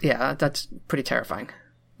them. Yeah, that's pretty terrifying.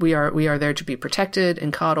 We are there to be protected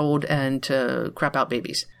and coddled and to crap out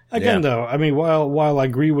babies. Again, though, I mean, while I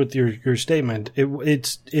agree with your statement,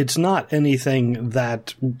 it's not anything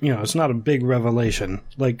that it's not a big revelation.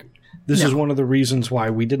 Like, this is one of the reasons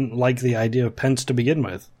why we didn't like the idea of Pence to begin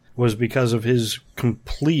with, was because of his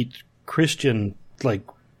complete Christian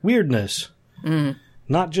weirdness.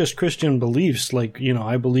 Not just Christian beliefs,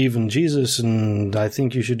 I believe in Jesus and I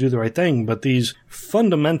think you should do the right thing, but these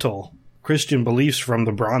fundamental Christian beliefs from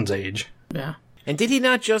the Bronze Age. Yeah. And did he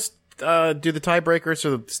not just do the tiebreaker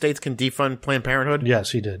so the states can defund Planned Parenthood?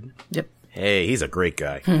 Yes, he did. Yep. Hey, he's a great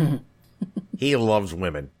guy. He loves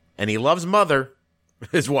women. And he loves Mother,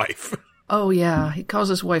 his wife. Oh, yeah. He calls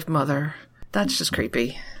his wife Mother. That's just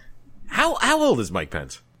creepy. How old is Mike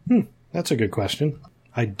Pence? That's a good question.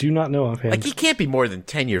 I do not know offhand. He can't be more than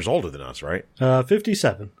 10 years older than us, right?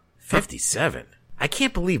 57. 57? I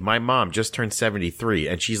can't believe my mom just turned 73,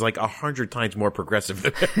 and she's 100 times more progressive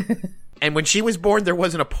than me. And when she was born, there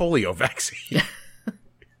wasn't a polio vaccine.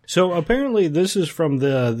 So apparently this is from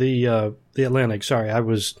the Atlantic. Sorry, I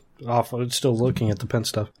was off. I was still looking at the Pence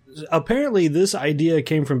stuff. Apparently this idea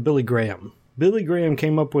came from Billy Graham. Billy Graham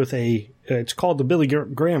came up with it's called the Billy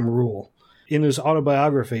Graham rule in his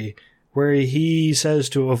autobiography, where he says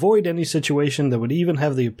to avoid any situation that would even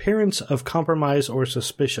have the appearance of compromise or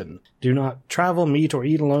suspicion. Do not travel, meet, or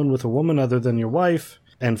eat alone with a woman other than your wife,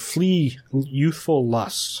 and flee youthful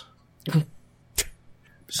lusts.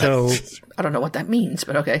 So I don't know what that means,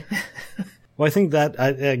 but okay. Well, I think that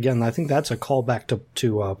I think that's a callback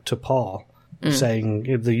to Paul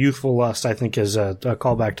saying the youthful lust. I think is a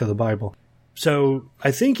callback to the Bible. So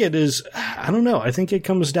I think it is. I don't know. I think it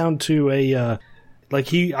comes down to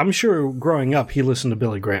I'm sure growing up he listened to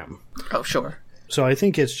Billy Graham. Oh, sure. So I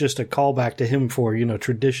think it's just a callback to him for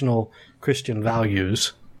traditional Christian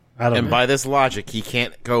values. And by this logic, he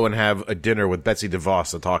can't go and have a dinner with Betsy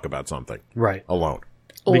DeVos to talk about something. Right. Alone.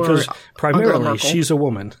 Or because primarily she's a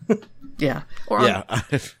woman. Yeah. Or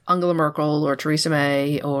Angela Merkel or Theresa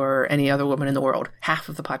May or any other woman in the world.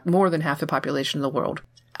 More than half the population of the world.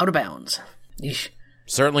 Out of bounds. Yeesh.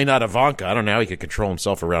 Certainly not Ivanka. I don't know how he could control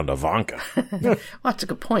himself around Ivanka. Well, that's a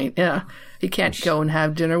good point, yeah. He can't go and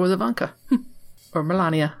have dinner with Ivanka. Or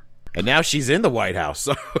Melania. And now she's in the White House,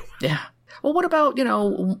 so... Yeah. Well, what about,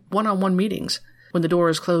 one-on-one meetings when the door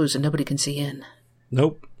is closed and nobody can see in?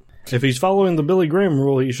 Nope. If he's following the Billy Graham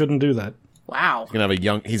rule, he shouldn't do that. Wow.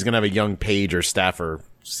 He's gonna have a young page or staffer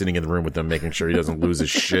sitting in the room with them, making sure he doesn't lose his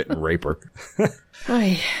shit and rape her.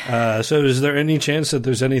 So is there any chance that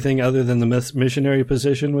there's anything other than the missionary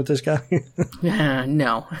position with this guy?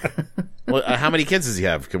 No. Well, how many kids does he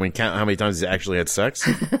have? Can we count how many times he's actually had sex?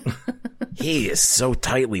 He is so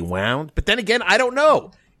tightly wound. But then again, I don't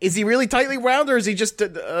know. Is he really tightly wound, or is he just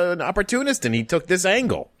an opportunist and he took this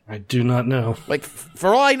angle? I do not know.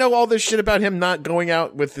 For all I know, all this shit about him not going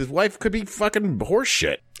out with his wife could be fucking horse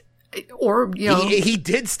shit. Or, He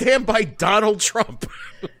did stand by Donald Trump.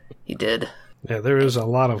 He did. Yeah, there is a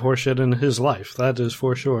lot of horseshit in his life. That is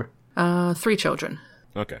for sure. 3 children.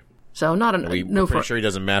 Okay. So not an... We're pretty sure he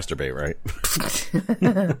doesn't masturbate, right?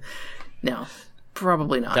 No,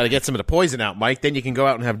 probably not. Got to get some of the poison out, Mike. Then you can go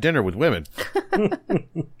out and have dinner with women.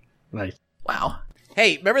 Nice. Wow.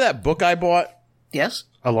 Hey, remember that book I bought? Yes.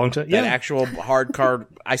 A long time? That actual hard card.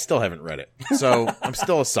 I still haven't read it. So I'm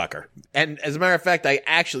still a sucker. And as a matter of fact,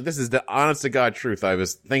 this is the honest to God truth. I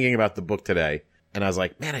was thinking about the book today and I was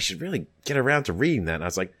like, man, I should really get around to reading that. And I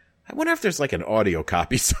was like, I wonder if there's an audio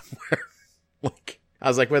copy somewhere. I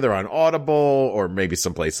was like, whether on Audible or maybe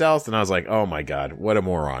someplace else. And I was like, oh my God, what a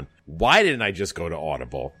moron. Why didn't I just go to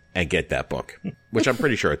Audible and get that book? Which I'm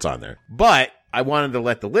pretty sure it's on there. But I wanted to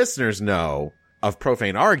let the listeners know of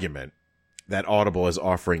Profane Argument that Audible is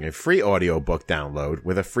offering a free audiobook download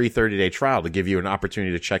with a free 30-day trial to give you an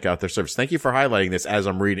opportunity to check out their service. Thank you for highlighting this as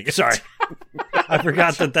I'm reading it. Sorry. I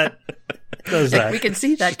forgot that does that. We can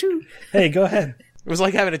see that too. Hey, go ahead. It was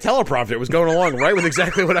like having a teleprompter. It was going along right with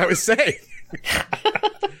exactly what I was saying.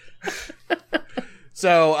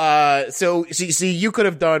 So see, you could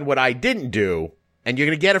have done what I didn't do and you're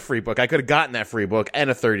going to get a free book. I could have gotten that free book and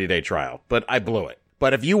a 30-day trial, but I blew it.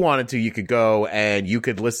 But if you wanted to, you could go and you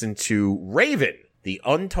could listen to Raven, the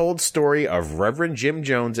untold story of Reverend Jim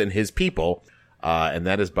Jones and his people. And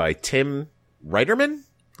that is by Tim Reiterman?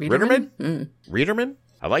 Reiterman?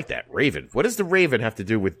 I like that. Raven. What does the Raven have to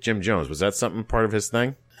do with Jim Jones? Was that something part of his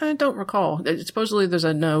thing? I don't recall. Supposedly there's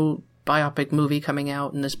a no biopic movie coming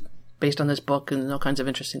out in this based on this book and all kinds of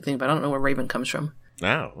interesting things, but I don't know where Raven comes from.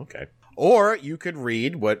 Oh, okay. Or you could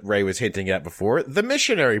read what Ray was hinting at before, The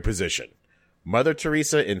Missionary Position. Mother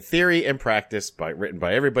Teresa in Theory and Practice, written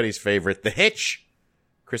by everybody's favorite, The Hitch,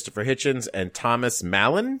 Christopher Hitchens, and Thomas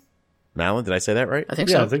Mallon. Mallon, did I say that right? I think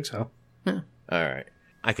so. Yeah, I think so. Yeah. All right.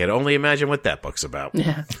 I can only imagine what that book's about.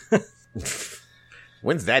 Yeah.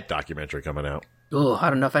 When's that documentary coming out? Oh, I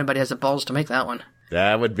don't know if anybody has the balls to make that one.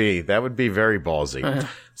 That would be very ballsy.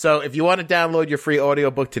 So if you want to download your free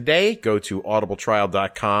audiobook today, go to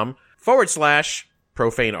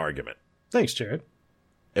audibletrial.com/profane argument. Thanks, Jared.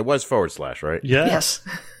 It was / right? Yeah. Yes.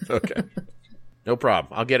 Okay. No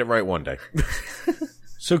problem. I'll get it right one day.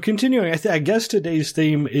 So continuing, I guess today's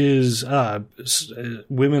theme is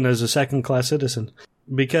women as a second-class citizen.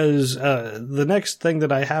 Because the next thing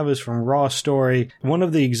that I have is from Raw Story, one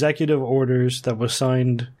of the executive orders that was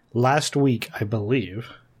signed last week, I believe.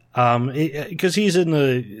 Because he's in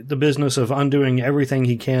the business of undoing everything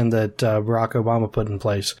he can that Barack Obama put in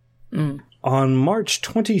place. On March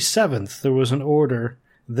 27th, there was an order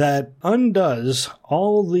that undoes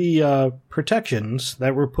all the protections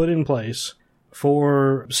that were put in place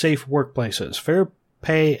for safe workplaces, fair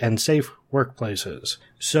pay and safe workplaces.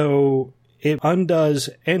 So it undoes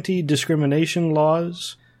anti-discrimination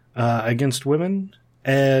laws against women,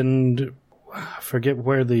 and I forget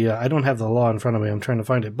where I don't have the law in front of me, I'm trying to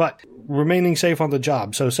find it, but remaining safe on the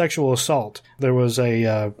job. So sexual assault. There was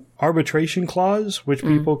a arbitration clause, which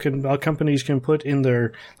companies can put in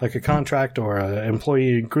their, like a contract or an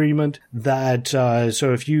employee agreement that,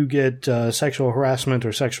 so if you get sexual harassment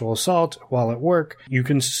or sexual assault while at work, you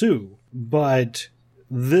can sue. But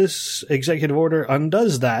this executive order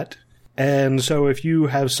undoes that. And so if you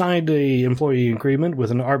have signed a employee agreement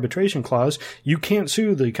with an arbitration clause, you can't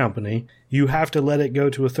sue the company. You have to let it go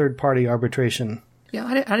to a third-party arbitration. Yeah,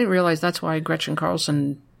 I didn't realize that's why Gretchen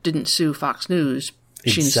Carlson didn't sue Fox News.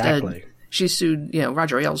 Exactly. She sued,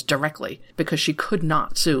 Roger Ailes directly because she could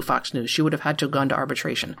not sue Fox News. She would have had to have gone to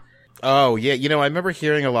arbitration. Oh, yeah. I remember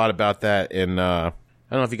hearing a lot about that in, I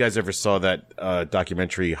don't know if you guys ever saw that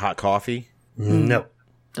documentary, Hot Coffee. No.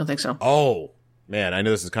 Don't think so. Oh, man, I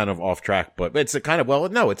know this is kind of off track, but it's a kind of, well,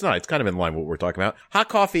 no, it's not. It's kind of in line with what we're talking about. Hot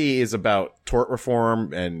Coffee is about tort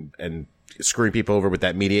reform and screwing people over with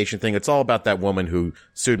that mediation thing. It's all about that woman who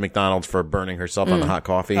sued McDonald's for burning herself on the hot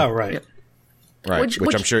coffee. Oh, right. Yep. Right.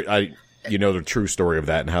 Which I'm sure you know the true story of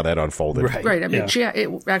that and how that unfolded. Right. I mean,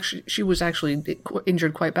 she was actually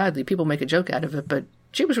injured quite badly. People make a joke out of it, but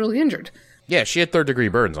she was really injured. Yeah, she had 3rd-degree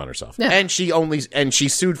burns on herself. Yeah. And she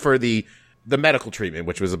sued for the medical treatment,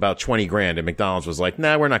 which was about $20,000, and McDonald's was like,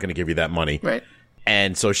 nah, we're not going to give you that money. Right.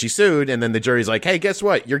 And so she sued, and then the jury's like, hey, guess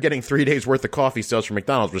what? You're getting 3 days worth of coffee sales from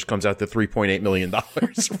McDonald's, which comes out to $3.8 million.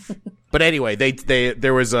 But anyway,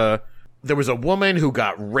 there was a woman who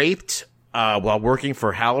got raped while working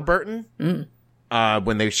for Halliburton.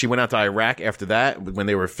 When she went out to Iraq after that, when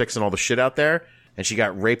they were fixing all the shit out there, and she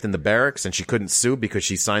got raped in the barracks, and she couldn't sue because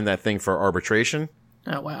she signed that thing for arbitration.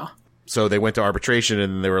 Oh, wow. So they went to arbitration,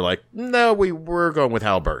 and they were like, no, we're going with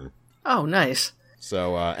Halliburton. Oh, nice.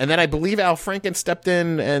 So, and then I believe Al Franken stepped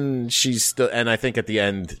in, and I think at the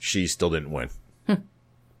end, she still didn't win.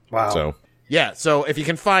 Wow. So, yeah. So if you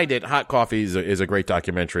can find it, Hot Coffee is a great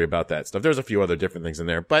documentary about that stuff. There's a few other different things in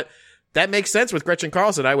there, but that makes sense with Gretchen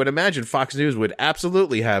Carlson. I would imagine Fox News would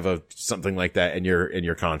absolutely have something like that in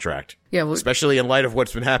your contract. Yeah. Well, especially in light of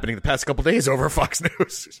what's been happening the past couple days over Fox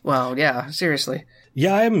News. Well, yeah, seriously.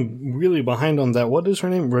 Yeah, I'm really behind on that. What is her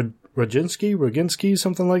name? Roginski,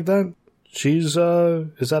 something like that? She's,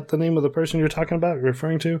 is that the name of the person you're talking about,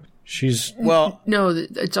 referring to? Well, no,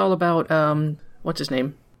 it's all about, what's his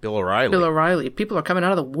name? Bill O'Reilly. Bill O'Reilly. People are coming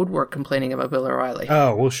out of the woodwork complaining about Bill O'Reilly.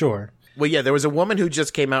 Oh, well, sure. Well, yeah, there was a woman who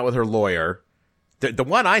just came out with her lawyer. The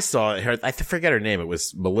one I saw, I forget her name. It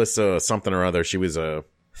was Melissa something or other. She was a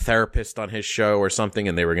therapist on his show or something,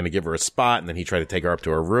 and they were going to give her a spot, and then he tried to take her up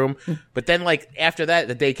to her room. But then, after that,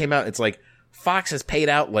 the day came out, it's like, Fox has paid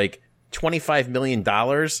out, $25 million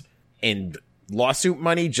in lawsuit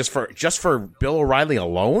money just for Bill O'Reilly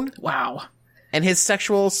alone? Wow. And his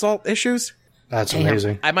sexual assault issues? That's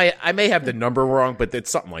amazing. I may have the number wrong, but it's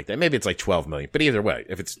something like that. Maybe it's like 12 million. But either way,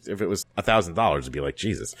 if it was $1,000, it'd be like,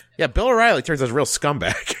 Jesus. Yeah, Bill O'Reilly turns out a real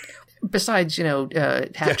scumbag. Besides,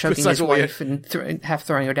 half choking his wife and half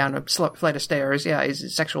throwing her down a flight of stairs. Yeah, he's a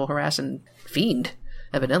sexual harassing fiend,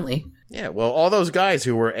 evidently. Yeah, well, all those guys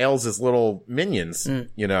who were Ailes' little minions,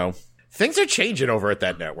 things are changing over at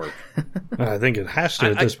that network. I think it has to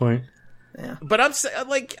at this point. Yeah. But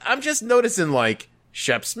I'm just noticing,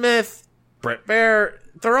 Shep Smith, Brett Baer,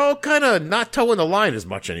 they're all kind of not towing the line as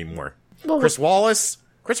much anymore. Well, Chris Wallace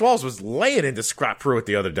was laying into Scott Pruitt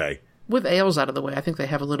the other day. With Ailes out of the way, I think they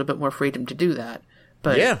have a little bit more freedom to do that.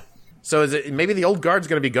 But yeah. So maybe the old guard's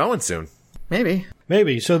going to be going soon. Maybe.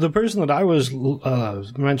 So the person that I was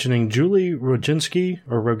mentioning, Julie Roginski,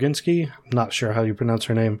 I'm not sure how you pronounce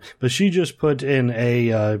her name, but she just put in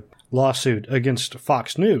a lawsuit against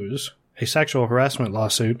Fox News, a sexual harassment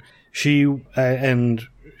lawsuit. She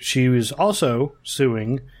was also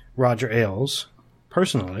suing Roger Ailes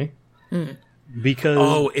personally.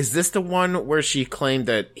 Because is this the one where she claimed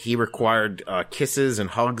that he required kisses and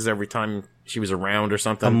hugs every time she was around or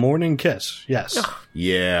something? A morning kiss, yes.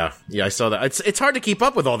 Yeah, I saw that. It's hard to keep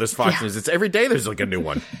up with all this Fox News. It's every day there's a new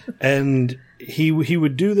one. And he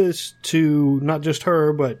would do this to not just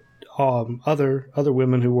her, but other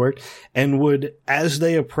women who worked, and would, as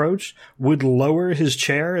they approached, would lower his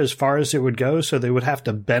chair as far as it would go, so they would have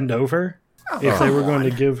to bend over if they were going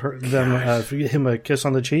to give him a kiss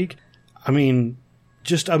on the cheek. I mean,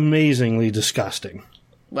 just amazingly disgusting.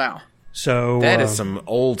 Wow. So that is some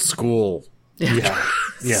old school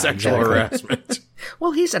sexual harassment.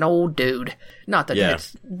 Well, he's an old dude. Not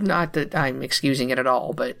that I'm excusing it at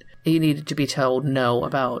all, but he needed to be told no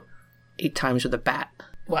about 8 times with a bat.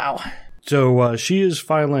 Wow. So she is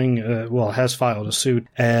has filed a suit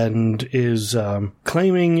and is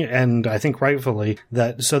claiming, and I think rightfully,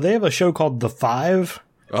 that so they have a show called The Five.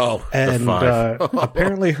 Oh, and The Five.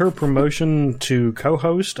 Apparently her promotion to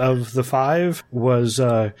co-host of The Five was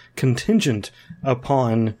contingent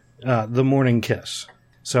upon the morning kiss.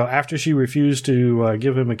 So after she refused to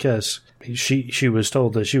give him a kiss, she was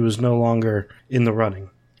told that she was no longer in the running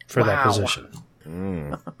for that position.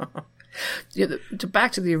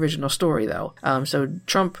 Back to the original story, though. So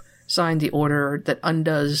Trump signed the order that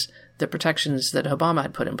undoes the protections that Obama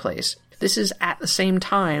had put in place. This is at the same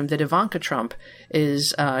time that Ivanka Trump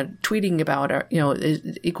is tweeting about,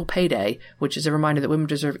 Equal Pay Day, which is a reminder that women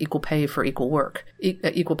deserve equal pay for equal work.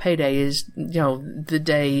 Equal Pay Day is, the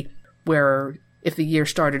day where if the year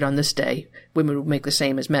started on this day, women would make the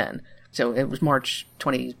same as men. So it was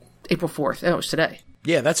April 4th. Oh, it was today.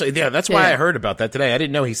 Yeah, that's why I heard about that today. I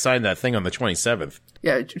didn't know he signed that thing on the 27th.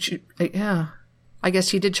 Yeah. I guess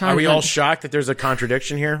he did chime in. Are we all shocked that there's a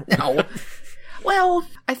contradiction here? No. Well,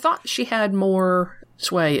 I thought she had more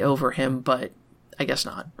sway over him, but I guess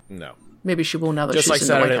not. No. Maybe she will now that just she's like in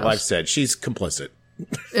Saturday the Night White Live House. said, she's complicit.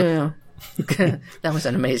 Yeah. That was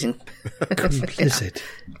an amazing. Complicit.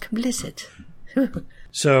 Complicit.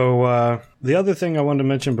 So the other thing I wanted to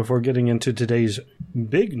mention before getting into today's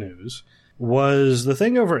big news was the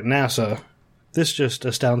thing over at NASA. This just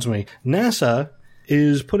astounds me. NASA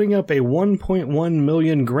is putting up a $1.1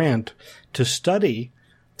 million grant to study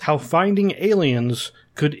how finding aliens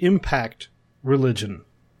could impact religion.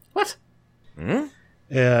 What?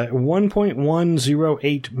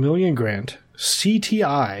 $1.108 million grant.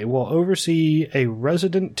 CTI will oversee a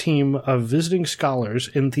resident team of visiting scholars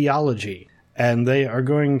in theology, and they are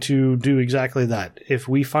going to do exactly that. If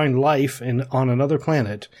we find life on another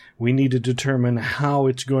planet, we need to determine how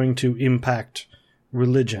it's going to impact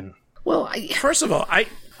religion. Well, First of all, I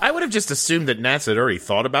would have just assumed that NASA had already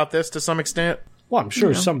thought about this to some extent. Well, I'm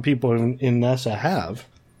sure some people in NASA have.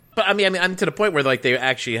 But I mean, I'm to the point where they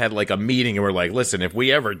actually had a meeting and were like, listen, if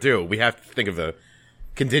we ever do, we have to think of a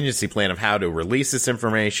contingency plan of how to release this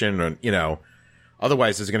information, or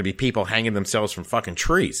otherwise there's going to be people hanging themselves from fucking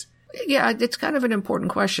trees. Yeah, it's kind of an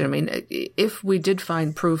important question. I mean, if we did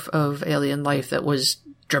find proof of alien life that was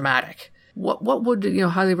dramatic, what would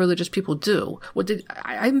highly religious people do?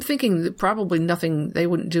 I'm thinking that probably nothing. They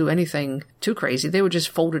wouldn't do anything too crazy. They would just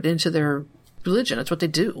fold it into their religion. That's what they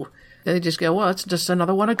do. They just go, well, it's just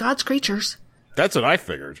another one of God's creatures. That's what I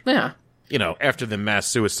figured. Yeah. After the mass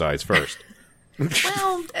suicides first.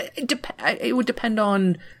 Well, it would depend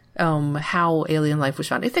on how alien life was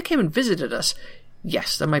found. If they came and visited us,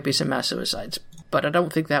 yes, there might be some mass suicides. But I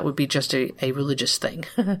don't think that would be just a religious thing.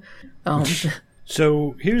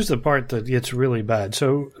 So here's the part that gets really bad.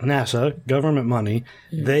 So NASA, government money,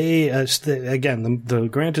 they, again, the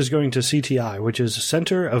grant is going to CTI, which is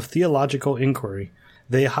Center of Theological Inquiry.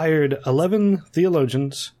 They hired 11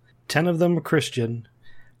 theologians, 10 of them Christian.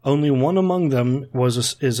 Only one among them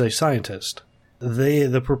is a scientist.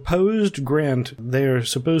 The proposed grant, they are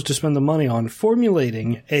supposed to spend the money on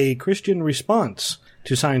formulating a Christian response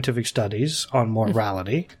to scientific studies on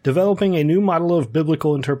morality, developing a new model of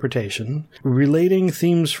biblical interpretation, relating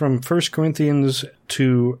themes from 1 Corinthians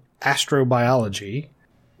to astrobiology,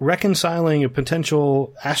 reconciling a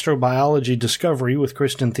potential astrobiology discovery with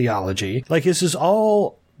Christian theology. Like, this is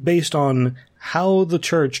all based on how the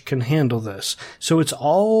church can handle this. So it's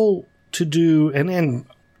all to do, and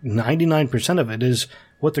 99% of it is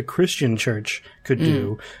what the Christian church could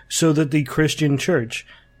do so that the Christian church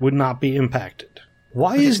would not be impacted.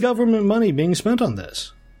 Why is government money being spent on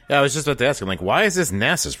this? Yeah, I was just about to ask him, like, why is this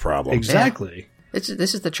NASA's problem? Exactly. This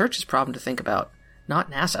is the church's problem to think about,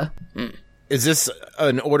 not NASA. Is this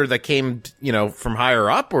an order that came, from higher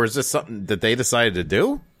up, or is this something that they decided to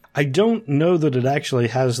do? I don't know that it actually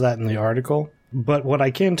has that in the article, but what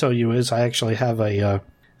I can tell you is I actually have a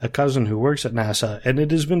cousin who works at NASA, and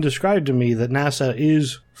it has been described to me that NASA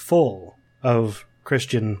is full of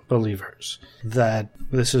Christian believers. That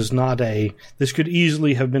this is not this could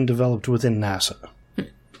easily have been developed within NASA.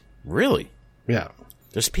 Really? Yeah.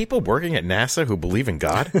 There's people working at NASA who believe in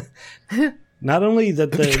God? Not only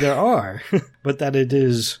that there are, but that it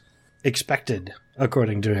is expected,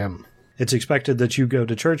 according to him. It's expected that you go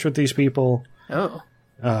to church with these people. Oh.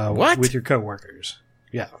 What? With your coworkers.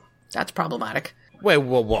 Yeah. That's problematic. Wait,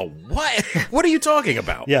 whoa, what? What are you talking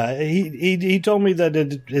about? Yeah, he told me that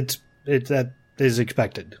that is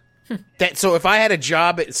expected. So if I had a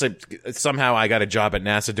job, somehow I got a job at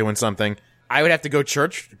NASA doing something, I would have to go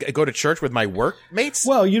to church with my workmates?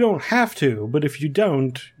 Well, you don't have to, but if you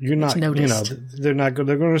don't, you're not, they're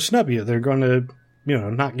going to snub you. They're going to,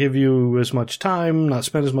 not give you as much time, not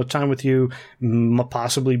spend as much time with you,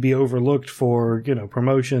 possibly be overlooked for,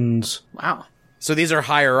 promotions. Wow. So these are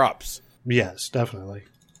higher ups. Yes, definitely.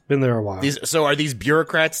 Been there a while. So are these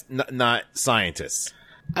bureaucrats not scientists?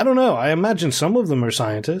 I don't know. I imagine some of them are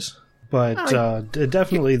scientists, but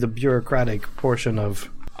definitely the bureaucratic portion of...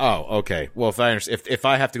 Oh, okay. Well, if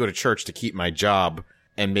I have to go to church to keep my job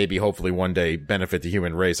and maybe hopefully one day benefit the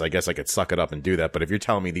human race, I guess I could suck it up and do that. But if you're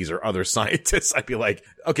telling me these are other scientists, I'd be like,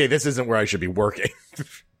 okay, this isn't where I should be working.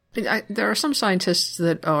 There are some scientists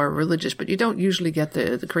that are religious, but you don't usually get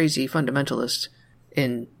the crazy fundamentalists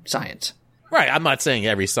in science. Right. I'm not saying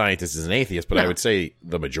every scientist is an atheist, but I would say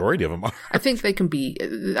the majority of them are. I think they can be.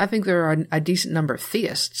 I think there are a decent number of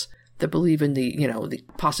theists that believe in the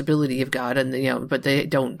possibility of God, and but they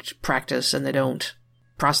don't practice and they don't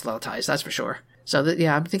proselytize. That's for sure. So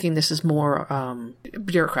I'm thinking this is more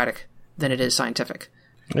bureaucratic than it is scientific.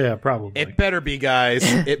 Yeah, probably. It better be, guys.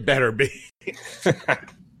 It better be.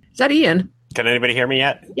 Is that Ian? Can anybody hear me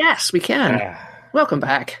yet? Yes, we can. Welcome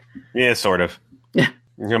back. Yeah, sort of. Yeah.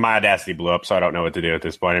 My Audacity blew up, so I don't know what to do at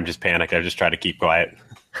this point. I'm just panicked. I just try to keep quiet.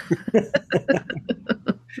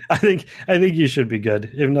 I think you should be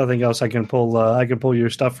good. If nothing else, I can pull your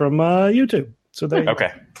stuff from YouTube. So there you go.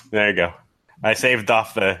 Okay, there you go. I saved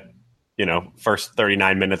off the first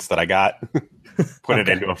 39 minutes that I got. Put it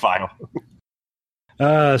into a file.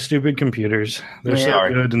 Stupid computers. They're so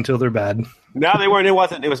good until they're bad. No, they weren't. It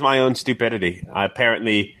wasn't. It was my own stupidity.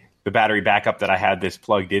 Apparently, the battery backup that I had this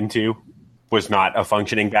plugged into was not a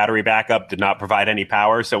functioning battery backup, did not provide any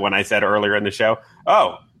power. So when I said earlier in the show,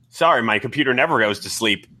 oh, sorry, my computer never goes to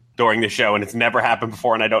sleep during the show, and it's never happened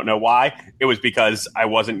before, and I don't know why. It was because I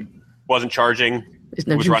wasn't charging.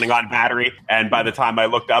 It was running on battery, and by the time I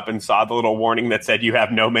looked up and saw the little warning that said you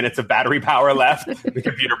have no minutes of battery power left, the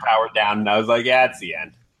computer powered down, and I was like, yeah, it's the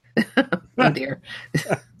end. Oh, dear.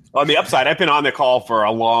 On the upside, I've been on the call for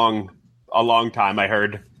a long time. I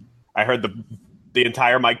heard the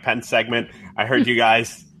entire Mike Pence segment. I heard you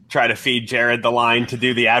guys try to feed Jared the line to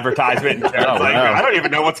do the advertisement. And Jared's I don't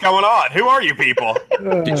even know what's going on. Who are you people?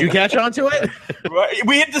 Did you catch on to it?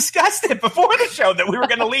 We had discussed it before the show that we were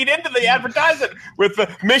going to lead into the advertisement with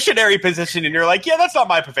the missionary position, and you're like, yeah, that's not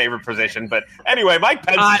my favorite position. But anyway, Mike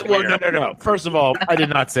Pence. No. First of all, I did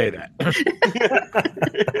not say that.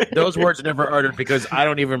 Those words never uttered because I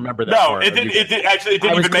don't even remember that. No, it didn't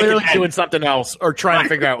I was clearly doing something else or trying to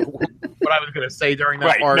figure out what I was going to say during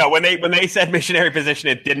that part. No, when they said missionary position,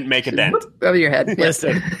 it didn't make a dent. Over your head.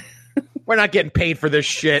 Listen, we're not getting paid for this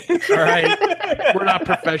shit. All right, we're not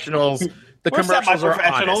professionals. We're commercials are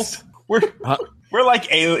honest. We're like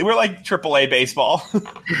AAA baseball.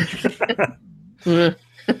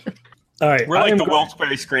 All right, we're like the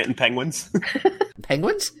Wilkes-Barre Scranton Penguins.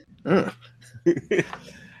 Penguins? All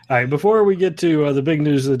right, before we get to the big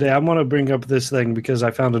news of the day, I want to bring up this thing because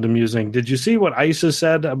I found it amusing. Did you see what ISIS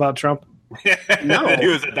said about Trump? No. He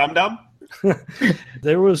was a dum-dum?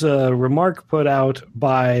 There was a remark put out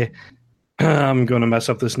by, I'm going to mess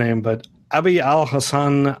up this name, but Abi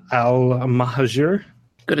al-Hassan al-Mahajir,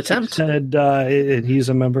 Good attempt. Said he's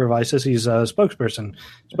a member of ISIS. He's a spokesman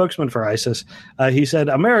for ISIS. He said,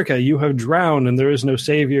 "America, you have drowned, and there is no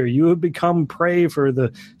savior. You have become prey for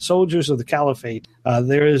the soldiers of the caliphate.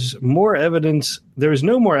 There is more evidence. There is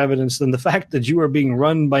no more evidence than the fact that you are being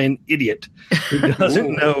run by an idiot who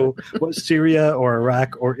doesn't know what Syria or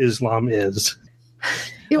Iraq or Islam is."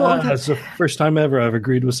 That's the first time ever I've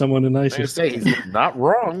agreed with someone in ISIS. He's not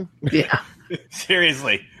wrong. Yeah.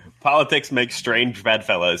 Seriously, politics makes strange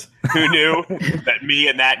bedfellows. Who knew that me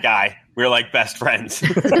and that guy, we're like best friends?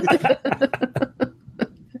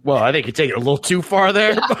 Well, I think you take it a little too far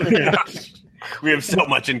there. Yeah. We have so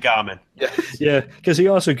much in common. Yeah, because he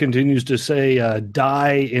also continues to say,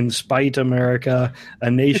 die in spite America, a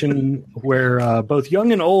nation where both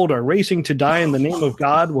young and old are racing to die in the name of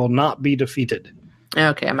God will not be defeated.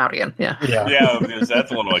 Okay, I'm out again. Yeah. Yeah,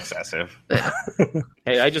 that's a little excessive.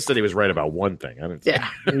 Hey, I just said he was right about one thing. I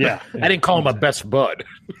didn't call him a best bud.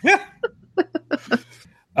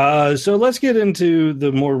 So let's get into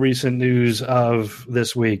the more recent news of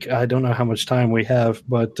this week. I don't know how much time we have,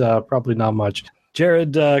 but probably not much.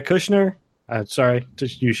 Jared Kushner, sorry,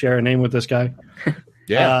 did you share a name with this guy?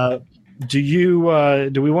 Yeah. Do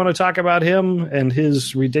we want to talk about him and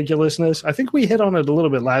his ridiculousness? I think we hit on it a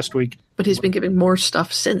little bit last week. But he's been giving more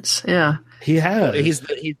stuff since. Yeah. He has. He's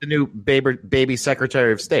the new baby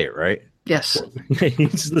Secretary of State, right? Yes.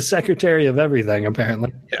 He's the secretary of everything,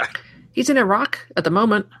 apparently. Yeah. He's in Iraq at the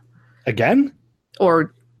moment. Again?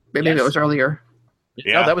 Or maybe it was earlier.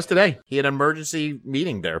 Yeah, No, that was today. He had an emergency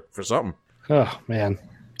meeting there for something. Oh, man.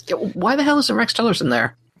 Why the hell isn't Rex Tillerson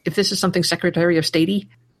there? If this is something Secretary of Statey,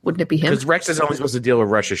 wouldn't it be him? Because Rex is only supposed to deal with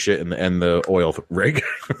Russia shit and the oil rig.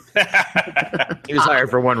 He was hired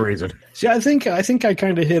for one reason. See, I think I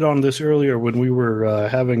kind of hit on this earlier when we were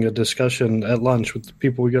having a discussion at lunch with the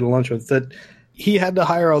people we go to lunch with, that he had to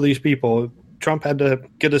hire all these people. Trump had to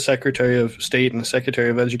get a Secretary of State and a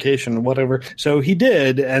Secretary of Education, whatever. So he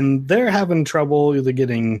did, and they're having trouble either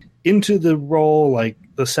getting into the role. Like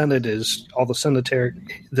the Senate is all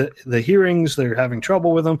the hearings. They're having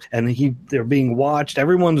trouble with them, and they're being watched.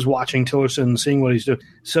 Everyone's watching Tillerson, seeing what he's doing.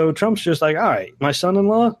 So Trump's just like, all right, my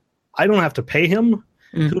son-in-law, I don't have to pay him.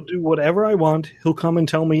 He'll do whatever I want. He'll come and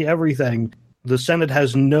tell me everything. The Senate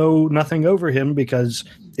has nothing over him because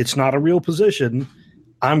it's not a real position.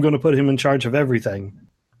 I'm going to put him in charge of everything.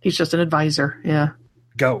 He's just an advisor. Yeah.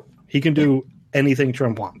 Go. He can do anything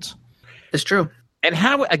Trump wants. It's true. And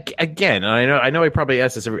how, again, I know he probably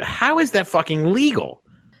asked this, how is that fucking legal?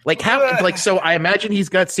 Like, how, like, so I imagine he's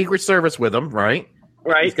got Secret Service with him, right?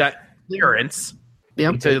 Right. He's got clearance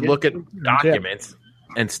to look at documents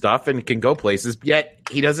and stuff and can go places, yet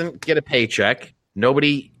he doesn't get a paycheck.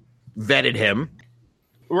 Nobody vetted him.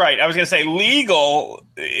 Right. I was going to say legal,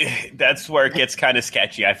 that's where it gets kind of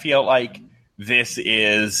sketchy. I feel like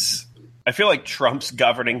Trump's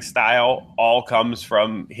governing style all comes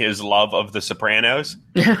from his love of The Sopranos.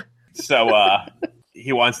 So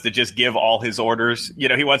he wants to just give all his orders. You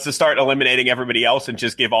know, he wants to start eliminating everybody else and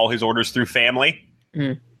just give all his orders through family.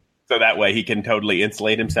 So that way he can totally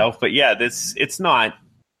insulate himself. But yeah, it's not,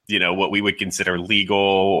 what we would consider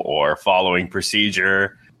legal or following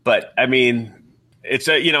procedure. But I mean, I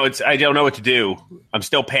don't know what to do. I'm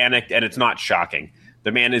still panicked, and it's not shocking.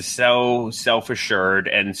 The man is so self-assured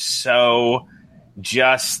and so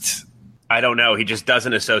just, I don't know, he just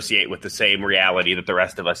doesn't associate with the same reality that the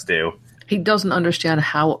rest of us do. He doesn't understand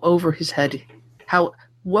how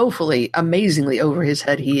woefully, amazingly over his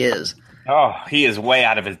head he is. Oh, he is way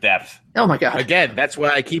out of his depth. Oh, my God. Again, that's why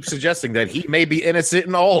I keep suggesting that he may be innocent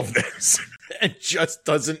in all of this. And just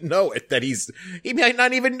doesn't know it, that he might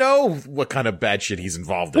not even know what kind of bad shit he's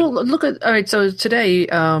involved in. Well, all right, so today,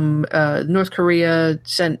 North Korea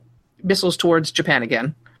sent missiles towards Japan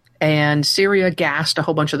again, and Syria gassed a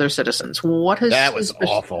whole bunch of their citizens. That was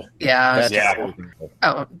awful. Yeah. Yeah.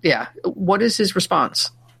 Oh, yeah. What is his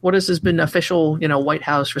response? What has been official, White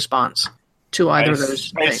House response to either of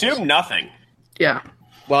those I things? assume nothing. Yeah.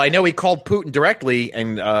 Well, I know he called Putin directly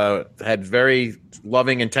and had very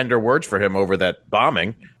loving and tender words for him over that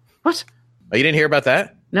bombing. What? Oh, you didn't hear about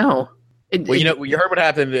that? No. You heard what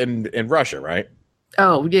happened in Russia, right?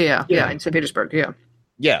 Oh, yeah, in St. Petersburg, yeah.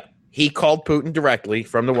 Yeah. He called Putin directly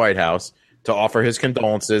from the White House to offer his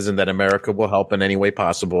condolences and that America will help in any way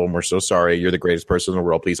possible. And we're so sorry. You're the greatest person in the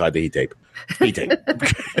world. Please hide the heat tape. Heat tape.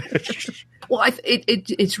 Well,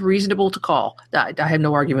 it's reasonable to call. I have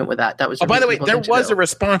no argument with that. That was. Oh, by the way, there was a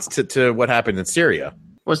response to what happened in Syria.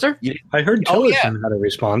 Was there? I heard Oh, yeah. Tillerson had a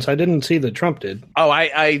response. I didn't see that Trump did. Oh,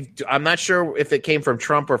 I'm not sure if it came from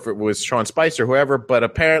Trump or if it was Sean Spicer or whoever, but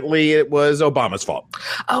apparently it was Obama's fault.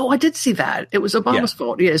 Oh, I did see that. It was Obama's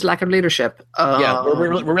fault. Yeah, his lack of leadership. Yeah,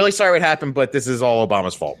 we're really sorry what happened, but this is all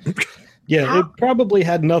Obama's fault. Yeah, it probably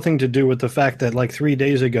had nothing to do with the fact that, like 3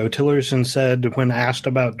 days ago, Tillerson said, when asked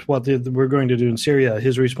about what we're going to do in Syria,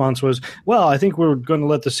 his response was, well, I think we're going to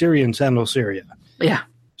let the Syrians handle Syria. Yeah.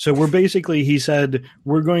 So he said,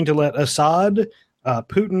 we're going to let Assad,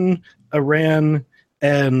 Putin, Iran,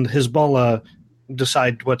 and Hezbollah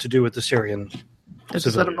decide what to do with the Syrian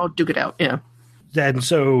Just let them all duke it out. Yeah. And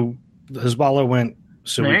so Hezbollah went,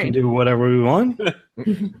 so we can do whatever we want?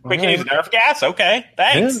 We can use Nerf gas? Okay,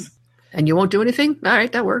 thanks. Yeah. And you won't do anything? All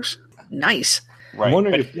right, that works. Nice. Right. I wonder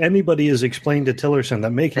if anybody has explained to Tillerson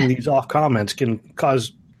that making these off comments can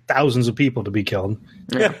cause thousands of people to be killed.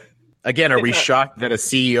 Yeah. Again, are we shocked that a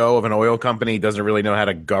CEO of an oil company doesn't really know how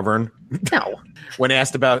to govern? No. When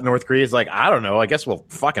asked about North Korea, he's like, I don't know. I guess we'll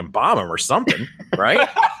fucking bomb him or something, right?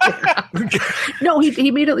 No, he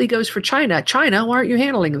immediately goes for China. China, why aren't you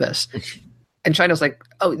handling this? And China's like,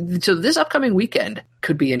 oh, so this upcoming weekend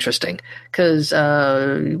could be interesting because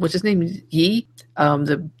what's his name? Yi, I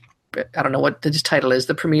don't know what his title is.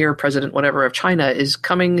 The premier president, whatever, of China is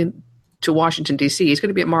coming to Washington D.C. He's going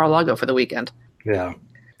to be at Mar-a-Lago for the weekend. Yeah,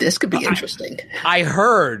 this could be interesting. I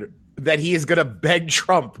heard that he is going to beg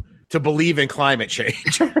Trump to believe in climate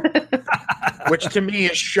change, which to me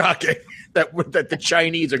is shocking. That the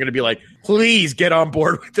Chinese are going to be like, please get on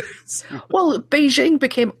board with this. Well, Beijing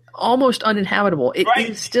became almost uninhabitable. It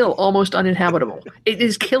is still almost uninhabitable. It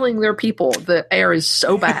is killing their people. The air is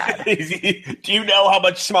so bad. Do you know how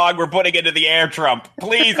much smog we're putting into the air, Trump?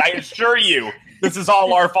 Please, I assure you, this is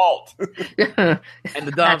all our fault. And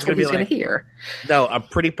the Dom's going to be like, hear. No, I'm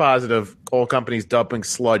pretty positive coal companies dumping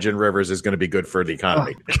sludge in rivers is going to be good for the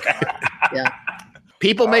economy. Yeah.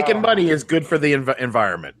 People making money is good for the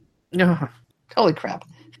environment. No, holy crap.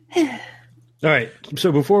 All right.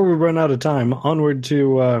 So before we run out of time, onward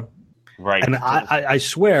to right. And I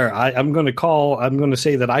swear I'm going to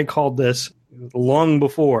say that I called this long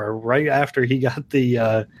before, right after he got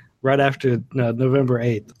the November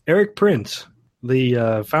 8th. Eric Prince,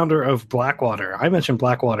 the founder of Blackwater. I mentioned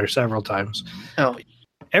Blackwater several times. Oh,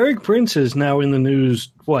 Eric Prince is now in the news.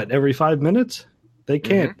 What, every 5 minutes? They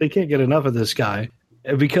can't get enough of this guy.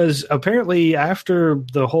 Because apparently after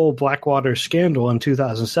the whole Blackwater scandal in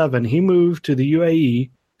 2007, he moved to the UAE,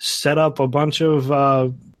 set up a bunch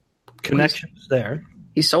of connections there.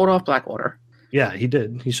 He sold off Blackwater. Yeah, he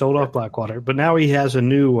did. He sold off Blackwater. But now he has a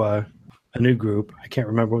new group. I can't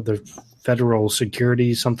remember what the Federal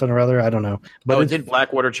Security something or other. I don't know. But did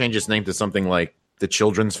Blackwater change its name to something like the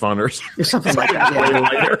Children's Fund or something like that?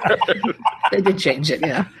 Yeah. They did change it,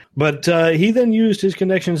 yeah. But he then used his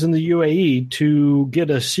connections in the UAE to get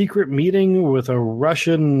a secret meeting with a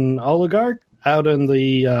Russian oligarch out in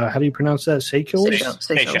the, how do you pronounce that? Seychelles?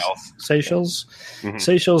 Seychelles. Mm-hmm.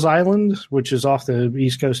 Seychelles Island, which is off the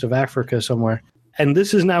east coast of Africa somewhere. And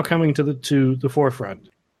this is now coming to the forefront.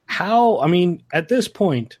 How, I mean, at this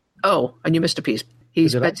point... Oh, and you missed a piece.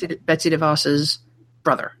 He's Betsy DeVos's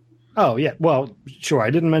brother. Oh, yeah. Well, sure.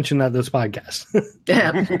 I didn't mention that this podcast.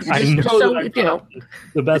 Yeah. I know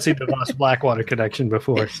the Betsy DeVos Blackwater connection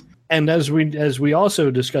before. Yes. And as we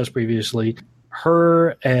also discussed previously,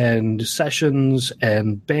 her and Sessions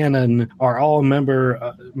and Bannon are all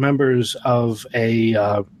members of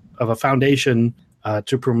a foundation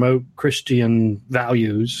to promote Christian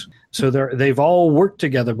values. So they've all worked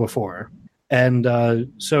together before. And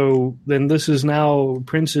so then this is now,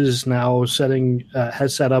 Prince is now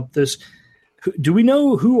has set up this. Do we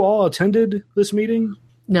know who all attended this meeting?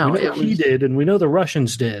 No, he did, and we know the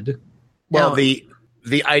Russians did. Well,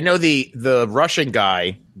 I know the Russian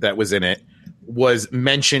guy that was in it was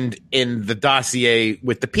mentioned in the dossier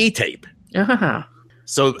with the P tape. Uh-huh.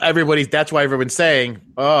 So that's why everyone's saying,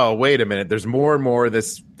 oh, wait a minute, there's more and more of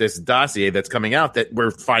this dossier that's coming out that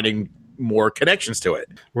we're finding more connections to it.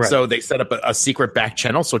 Right. So they set up a secret back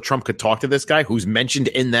channel so Trump could talk to this guy who's mentioned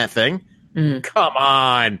in that thing. Mm. Come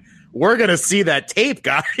on. We're going to see that tape,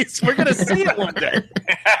 guys. We're going to see it one day.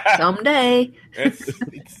 Someday. I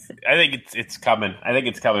think it's coming. I think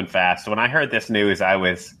it's coming fast. When I heard this news, I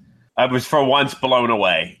was for once blown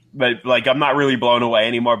away. But I'm not really blown away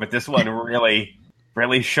anymore, but this one really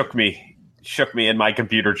really shook me in my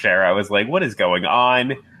computer chair. I was like, what is going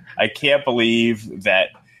on? I can't believe that.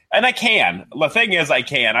 And I can. The thing is, I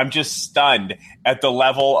can. I'm just stunned at the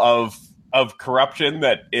level of corruption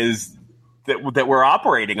that we're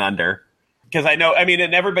operating under. Because and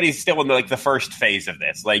everybody's still in the first phase of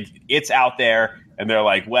this. It's out there. and they're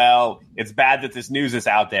like, well, it's bad that this news is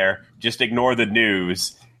out there. Just ignore the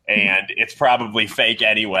news, and it's probably fake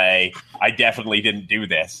anyway. I definitely didn't do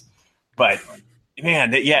this. But,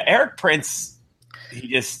 man, yeah, Eric Prince,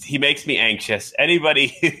 he makes me anxious.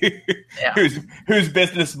 Anybody whose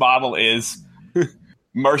business model is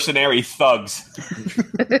mercenary thugs.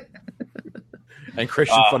 And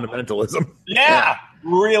Christian fundamentalism. Yeah,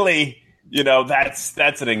 really, that's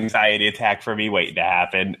an anxiety attack for me waiting to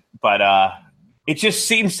happen. But it just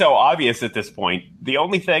seems so obvious at this point. The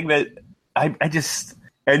only thing that I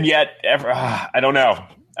don't know.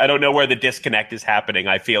 I don't know where the disconnect is happening.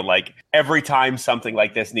 I feel like every time something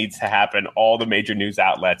like this needs to happen, all the major news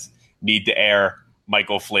outlets need to air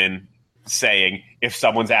Michael Flynn saying, if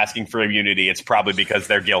someone's asking for immunity, it's probably because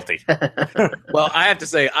they're guilty. Well, I have to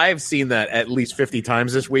say, I have seen that at least 50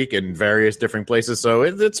 times this week in various different places, so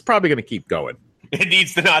it's probably going to keep going. It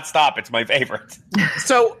needs to not stop. It's my favorite.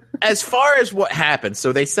 So as far as what happened,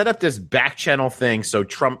 so they set up this back channel thing so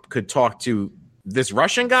Trump could talk to this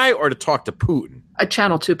Russian guy or to talk to Putin? A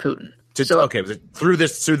channel to Putin. Okay, was it through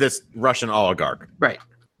this Russian oligarch. Right.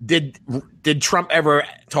 Did Trump ever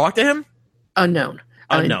talk to him? Unknown.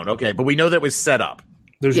 Okay, but we know that was set up.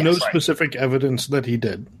 There's no specific evidence that he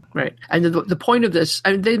did. Right. And the point of this,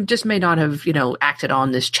 they just may not have, acted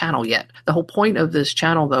on this channel yet. The whole point of this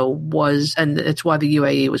channel, though, was, and it's why the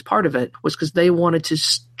UAE was part of it, was because they wanted to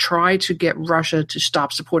try to get Russia to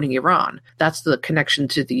stop supporting Iran. That's the connection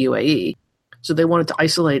to the UAE. So they wanted to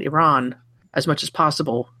isolate Iran as much as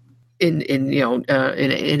possible in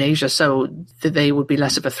Asia, so that they would be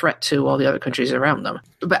less of a threat to all the other countries around them.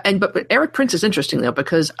 But Eric Prince is interesting though,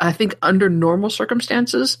 because I think under normal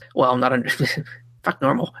circumstances, well, not under fuck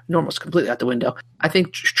normal. Normal's completely out the window. I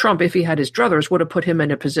think Trump, if he had his druthers, would have put him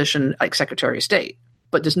in a position like Secretary of State.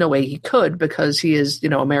 But there's no way he could because he is,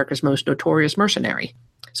 America's most notorious mercenary.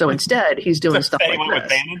 So instead, he's doing stuff like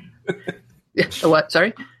this. What?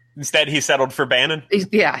 Sorry. Instead, he settled for Bannon?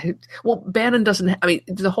 Yeah. Well, Bannon doesn't –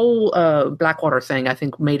 the whole Blackwater thing, I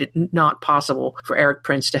think, made it not possible for Eric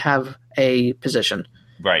Prince to have a position.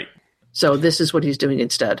 Right. So this is what he's doing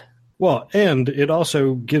instead. Well, and it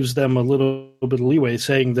also gives them a little bit of leeway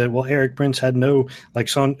saying that, well, Eric Prince had no, like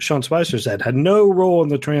Sean Spicer said, had no role in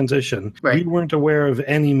the transition. Right. We weren't aware of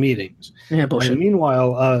any meetings. Yeah, bullshit. And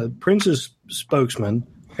meanwhile, Prince's spokesman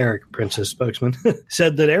 – Eric Prince's spokesman,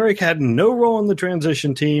 said that Eric had no role in the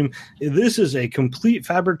transition team. This is a complete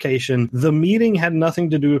fabrication. The meeting had nothing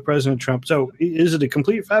to do with President Trump. So is it a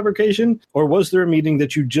complete fabrication, or was there a meeting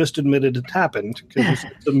that you just admitted had happened? Because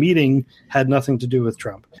the meeting had nothing to do with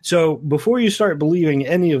Trump. So before you start believing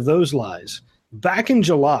any of those lies, back in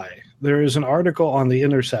July, there is an article on The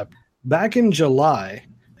Intercept. Back in July,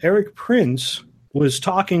 Eric Prince was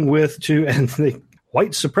talking with the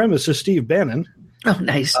white supremacist Steve Bannon, oh,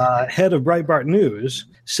 nice. Head of Breitbart News,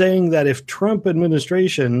 saying that if Trump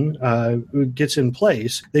administration gets in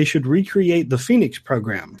place, they should recreate the Phoenix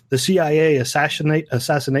program, the CIA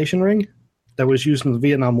assassination ring that was used in the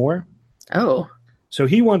Vietnam War. Oh. So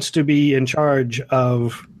he wants to be in charge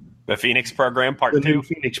of the Phoenix program, part 2. The new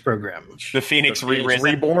Phoenix program. The Phoenix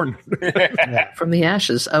reborn. Yeah. From the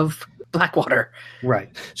ashes of Blackwater. Right.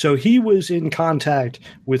 So he was in contact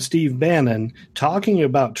with Steve Bannon talking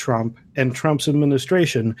about Trump and Trump's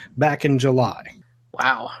administration back in July.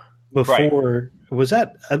 Wow. Before,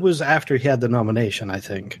 it was after he had the nomination, I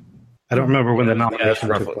think. I don't remember when the nomination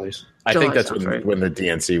took place. I think that's when the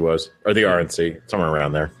DNC was, or the RNC, somewhere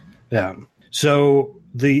around there. Yeah. So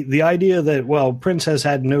the idea that, well, Prince has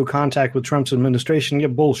had no contact with Trump's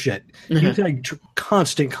administration, bullshit. He's had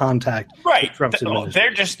constant contact with Trump's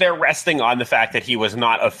administration. They're resting on the fact that he was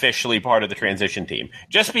not officially part of the transition team.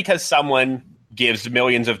 Just because someone gives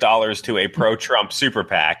millions of dollars to a pro-Trump super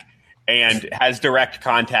PAC and has direct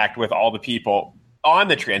contact with all the people on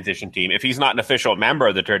the transition team, if he's not an official member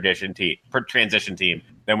of the transition team,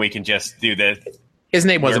 then we can just do this. His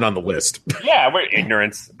name wasn't on the list. Yeah, we're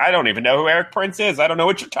ignorance. I don't even know who Eric Prince is. I don't know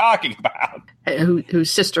what you're talking about. Whose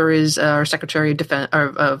sister is our Secretary of Defense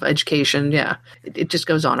of Education. Yeah, it just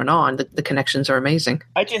goes on and on. The connections are amazing.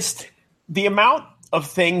 The amount of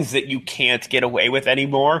things that you can't get away with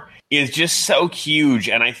anymore is just so huge,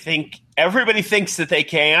 and I think everybody thinks that they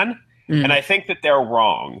can, and I think that they're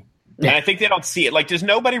wrong. Yeah. And I think they don't see it. Like, does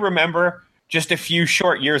nobody remember just a few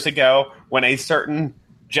short years ago when a certain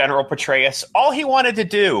General Petraeus, all he wanted to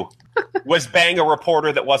do was bang a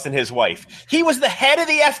reporter that wasn't his wife. He was the head of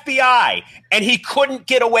the FBI, and he couldn't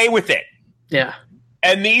get away with it. Yeah.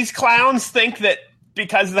 And these clowns think that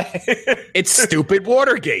because it's stupid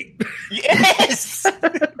Watergate. Yes!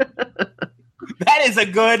 That is a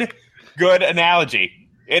good analogy.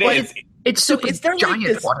 It is. It's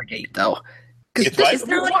giant Watergate, though. It's what? Is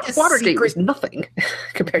there like this Watergate was secret? nothing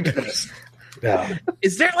compared to this. Yeah.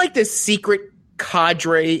 Is there like this secret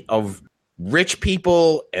cadre of rich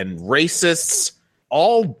people and racists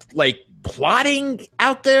all like plotting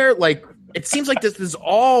out there? Like it seems like this is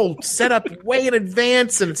all set up way in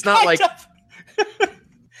advance, and it's not like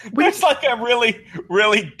There's like a really,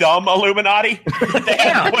 really dumb Illuminati that they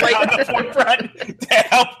have put on the forefront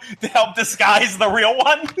to help disguise the real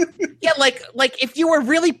one. yeah, like if you were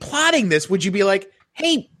really plotting this, would you be like,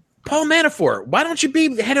 hey, Paul Manafort, why don't you be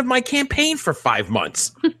the head of my campaign for 5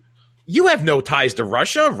 months? You have no ties to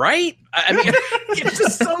Russia, right? I mean, it's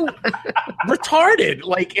just so retarded.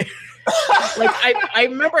 Like I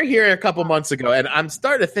remember hearing a couple months ago, and I'm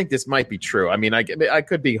starting to think this might be true. I mean, I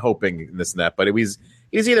could be hoping this and that, but he was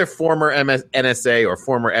either former NSA or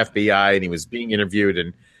former FBI, and he was being interviewed,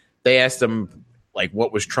 and they asked him like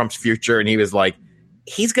what was Trump's future, and he was like,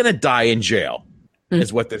 he's going to die in jail,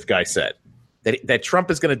 is what this guy said. That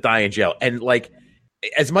Trump is going to die in jail, and like.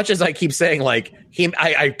 As much as I keep saying, like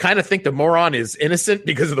I kind of think the moron is innocent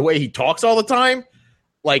because of the way he talks all the time.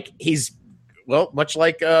 Like he's, well, much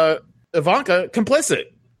like Ivanka, complicit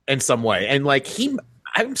in some way, and like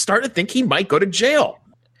I'm starting to think he might go to jail.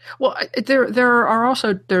 Well,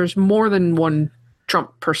 there's more than one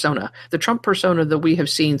Trump persona. The Trump persona that we have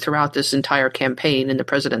seen throughout this entire campaign in the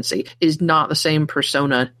presidency is not the same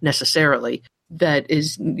persona necessarily that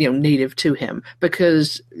is, native to him,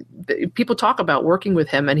 because people talk about working with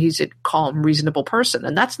him and he's a calm, reasonable person,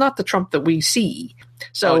 and that's not the Trump that we see.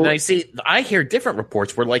 So I hear different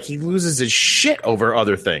reports where like he loses his shit over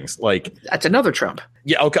other things. Like that's another Trump.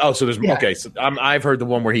 Yeah. Okay. Oh, so there's Yeah. okay. So I've heard the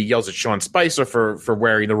one where he yells at Sean Spicer for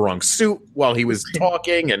wearing the wrong suit while he was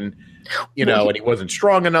talking, and and he wasn't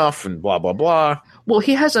strong enough, and blah blah blah. Well,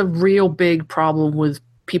 he has a real big problem with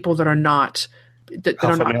people that are not that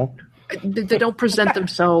are not. They don't present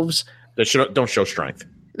themselves. They don't show strength.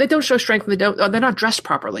 They don't show strength. And they're not dressed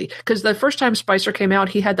properly. Because the first time Spicer came out,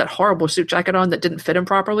 he had that horrible suit jacket on that didn't fit him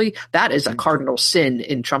properly. That is a cardinal sin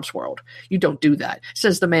in Trump's world. You don't do that.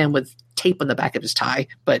 Says the man with tape on the back of his tie.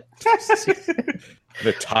 But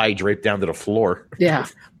the tie draped down to the floor. Yeah,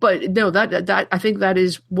 but no, that I think that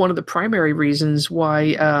is one of the primary reasons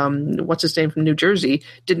why what's his name from New Jersey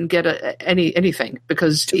didn't get anything,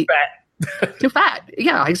 because Too fat. Too fat.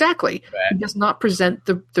 Yeah, exactly. He does not present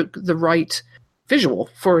the right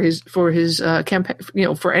visual for his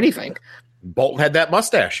campaign. For anything. Bolton had that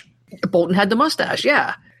mustache. Bolton had the mustache.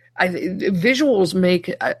 Yeah, visuals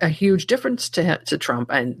make a huge difference to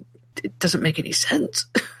Trump, and it doesn't make any sense.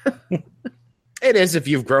 It is if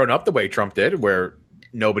you've grown up the way Trump did, where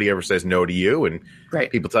nobody ever says no to you, and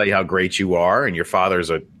people tell you how great you are, and your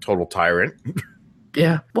father's a total tyrant.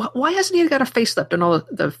 Yeah. Why hasn't he got a facelift and all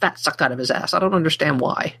the fat sucked out of his ass? I don't understand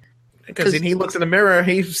why. Because he looks in the mirror,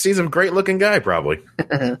 he sees a great-looking guy, probably.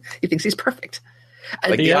 He thinks he's perfect.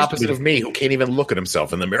 Like the opposite of me, who can't even look at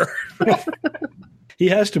himself in the mirror. He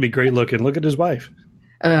has to be great-looking. Look at his wife.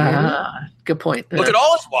 Good point. Look at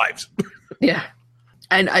all his wives. Yeah.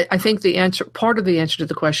 And I think part of the answer to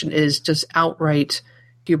the question is just outright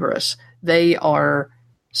hubris. They are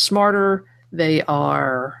smarter. They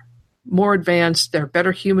are more advanced, they're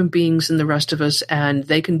better human beings than the rest of us, and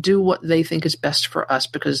they can do what they think is best for us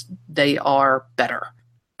because they are better.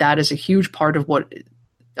 That is a huge part of what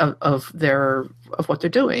they're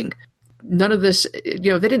doing. None of this, they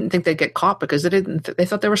didn't think they'd get caught because they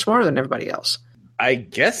thought they were smarter than everybody else. I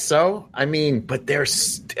guess so. I mean, but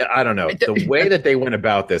I don't know. The way that they went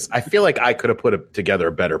about this, I feel like I could have put together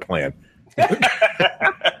a better plan.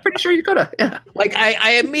 Pretty sure you could have. Yeah. Like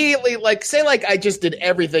I immediately say I just did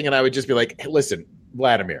everything, and I would just be like, hey, listen,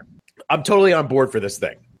 Vladimir, I'm totally on board for this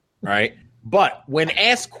thing. All right. But when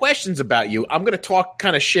asked questions about you, I'm going to talk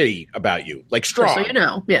kind of shitty about you, like strong. Just so you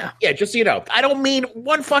know. Yeah. Yeah. Just so you know, I don't mean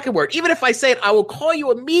one fucking word. Even if I say it, I will call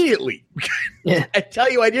you immediately. Yeah. I tell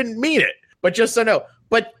you I didn't mean it, but just so know.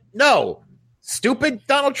 But no. Stupid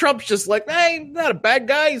Donald Trump's just like, hey, not a bad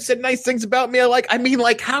guy. He said nice things about me.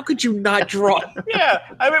 How could you not draw? Yeah,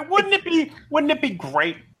 I mean, wouldn't it be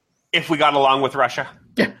great if we got along with Russia?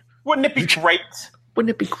 Yeah. Wouldn't it be great?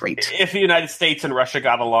 Wouldn't it be great if the United States and Russia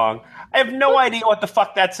got along? I have no idea what the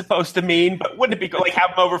fuck that's supposed to mean, but wouldn't it be like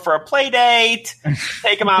have them over for a play date,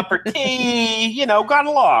 take them out for tea, got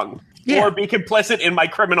along, or be complicit in my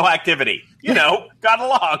criminal activity, got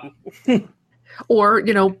along, or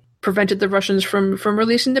prevented the Russians from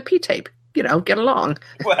releasing the P-tape. Get along.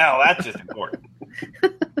 Well, that's just important.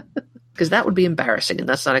 Because that would be embarrassing, and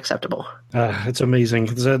that's not acceptable. It's amazing.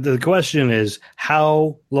 The question is,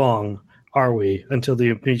 how long are we until the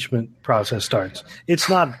impeachment process starts? It's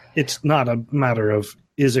not a matter of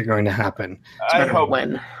is it going to happen. I hope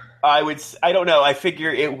when. I don't know. I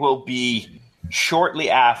figure it will be shortly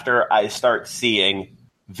after I start seeing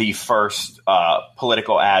the first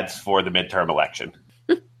political ads for the midterm election.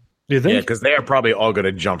 Do you think? Yeah, because they are probably all going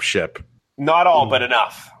to jump ship. Not all, but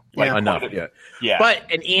enough. Enough. Yeah. But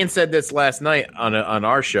and Ian said this last night on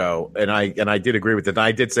our show, and I did agree with it. And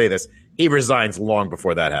I did say this. He resigns long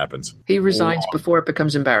before that happens. He resigns before it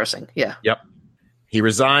becomes embarrassing. Yeah. Yep. He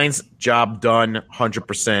resigns. Job done.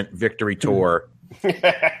 100% victory tour.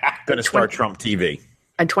 Going to start Trump TV.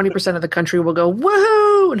 And 20% of the country will go,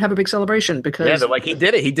 woohoo, and have a big celebration because... they're like, he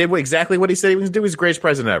did it. He did exactly what he said he was going to do. He's the greatest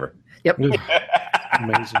president ever. Yep.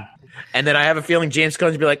 Amazing. And then I have a feeling James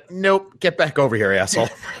Cohen's be like, nope, get back over here, asshole.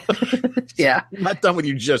 Yeah. I'm not done with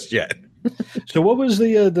you just yet. So what was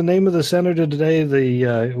the name of the senator today?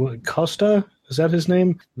 The Costa? Is that his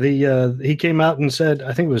name? He came out and said,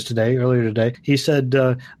 I think it was earlier today, he said,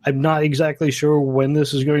 I'm not exactly sure when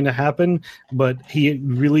this is going to happen, but he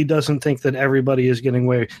really doesn't think that everybody is getting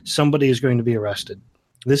away. Somebody is going to be arrested.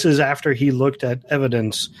 This is after he looked at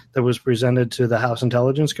evidence that was presented to the House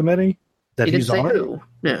Intelligence Committee that he didn't say on. who.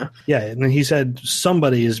 Yeah. Yeah, and then he said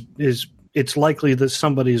somebody is it's likely that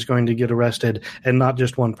somebody is going to get arrested and not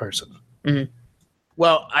just one person. Mm-hmm.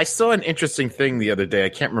 Well, I saw an interesting thing the other day. I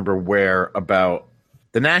can't remember where, about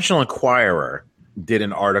the National Enquirer did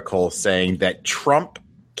an article saying that Trump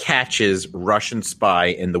catches Russian spy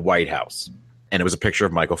in the White House. And it was a picture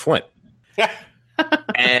of Michael Flynn.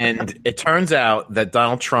 And it turns out that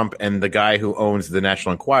Donald Trump and the guy who owns the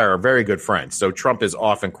National Enquirer are very good friends. So Trump is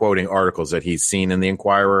often quoting articles that he's seen in the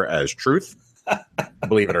Enquirer as truth,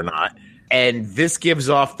 believe it or not. And this gives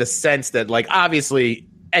off the sense that, like, obviously...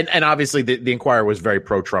 And obviously, the Enquirer was very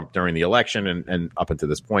pro-Trump during the election and up until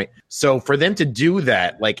this point. So for them to do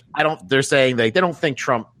that, like, they're saying they don't think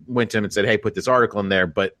Trump went to him and said, hey, put this article in there,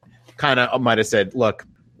 but kind of might have said, look,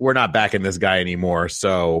 we're not backing this guy anymore.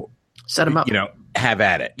 So set him up, have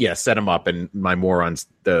at it. Yeah, set him up. And my morons,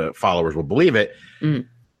 the followers, will believe it. Mm.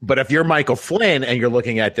 But if you're Michael Flynn and you're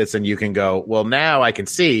looking at this and you can go, well, now I can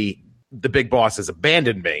see the big boss has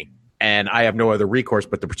abandoned me and I have no other recourse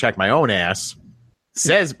but to protect my own ass.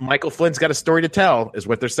 Says Michael Flynn's got a story to tell, is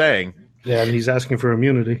what they're saying. Yeah, and he's asking for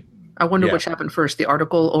immunity. I wonder which happened first, the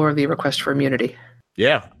article or the request for immunity.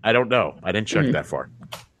 Yeah, I don't know. I didn't check that far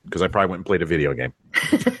because I probably went and played a video game.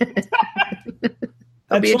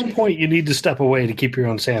 At some point, you need to step away to keep your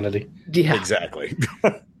own sanity. Yeah, exactly.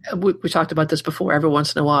 We talked about this before. Every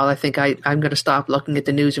once in a while, I think I'm going to stop looking at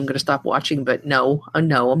the news. I'm going to stop watching. But no, I'm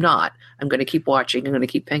not. I'm going to keep watching. I'm going to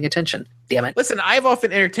keep paying attention. Damn it. Listen, I've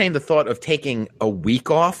often entertained the thought of taking a week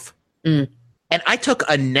off. And I took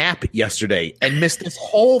a nap yesterday and missed this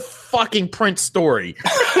whole fucking Prince story.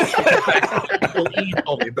 He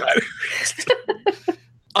told me about it.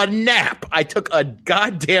 A nap. I took a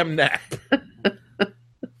goddamn nap.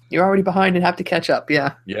 You're already behind and have to catch up.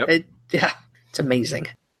 Yeah. Yep. It's amazing.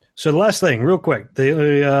 So the last thing, real quick,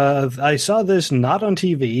 I saw this not on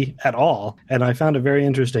TV at all, and I found it very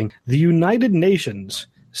interesting. The United Nations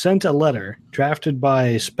sent a letter drafted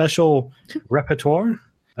by Special Rapporteur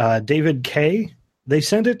David Kay. They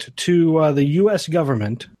sent it to the U.S.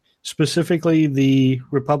 government, specifically the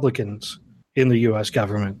Republicans in the U.S.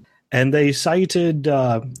 government, and they cited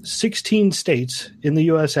 16 states in the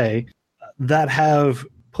USA that have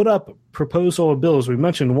put up proposal of bills. We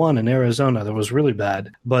mentioned one in Arizona that was really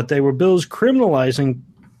bad, but they were bills criminalizing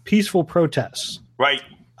peaceful protests. Right.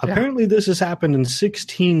 Apparently this has happened in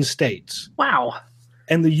 16 states. Wow.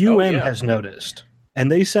 And the UN has noticed.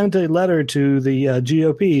 And they sent a letter to the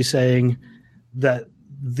GOP saying that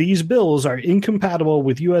these bills are incompatible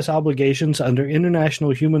with U.S. obligations under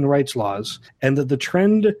international human rights laws, and that the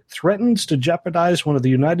trend threatens to jeopardize one of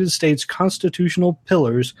the United States' constitutional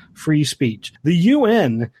pillars, free speech. The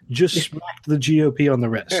UN just smacked the GOP on the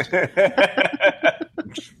wrist.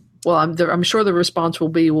 Well, I'm sure the response will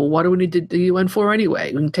be, well, what do we need the UN for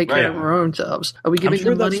anyway? We can take care of our own selves. Are we giving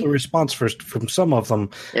them money? That's the response from some of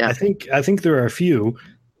them. Yeah. I think there are a few.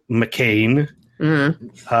 McCain,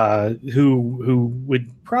 who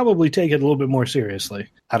would probably take it a little bit more seriously.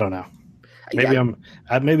 I don't know.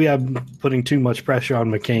 Maybe I'm putting too much pressure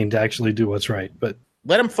on McCain to actually do what's right. But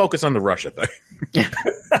let him focus on the Russia thing.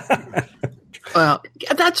 Well,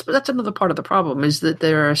 that's another part of the problem is that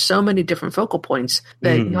there are so many different focal points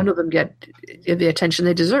that none of them get the attention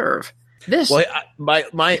they deserve.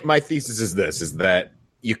 My thesis is this: is that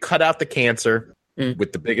you cut out the cancer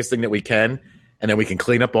with the biggest thing that we can, and then we can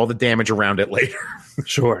clean up all the damage around it later.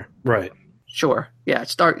 Sure. Right. Sure. Yeah.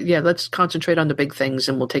 Let's concentrate on the big things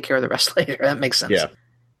and we'll take care of the rest later. That makes sense. Yeah.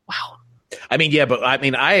 Wow.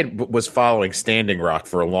 I was following Standing Rock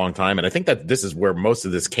for a long time, and I think that this is where most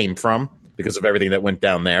of this came from, because of everything that went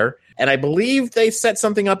down there. And I believe they set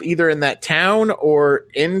something up either in that town or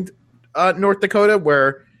in North Dakota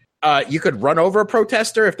where you could run over a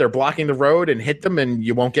protester if they're blocking the road and hit them and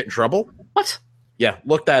you won't get in trouble. What? Yeah,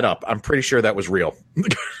 look that up. I'm pretty sure that was real.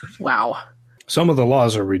 Wow. Some of the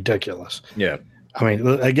laws are ridiculous. Yeah. I mean,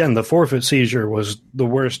 again, the forfeit seizure was the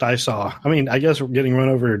worst I saw. I mean, I guess getting run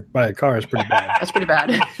over by a car is pretty bad. That's pretty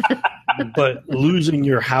bad. But losing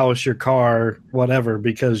your house, your car, whatever,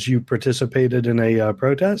 because you participated in a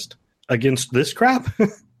protest against this crap?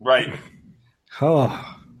 Right.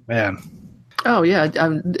 Oh, man. Oh yeah,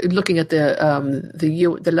 I'm looking at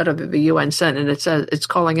the letter that the UN sent, and it says it's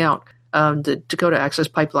calling out the Dakota Access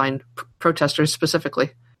Pipeline protesters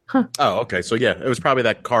specifically. Huh. Oh, okay. So yeah, it was probably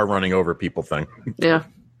that car running over people thing. Yeah.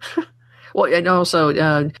 Well, and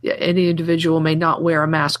also, any individual may not wear a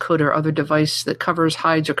mask, hood, or other device that covers,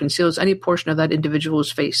 hides, or conceals any portion of that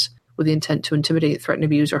individual's face with the intent to intimidate, threaten,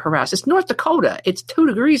 abuse, or harass. It's North Dakota. It's 2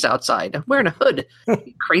 degrees outside. I'm wearing a hood.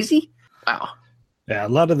 You crazy? Wow. Yeah, a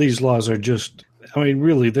lot of these laws are just, I mean,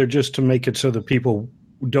 really, they're just to make it so that people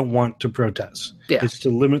don't want to protest. Yeah. It's to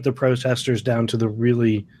limit the protesters down to the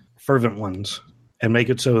really fervent ones and make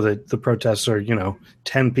it so that the protests are,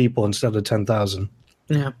 10 people instead of 10,000.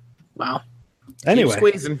 Yeah. Wow. Anyway. Keep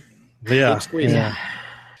squeezing. Yeah. Keep squeezing. Yeah.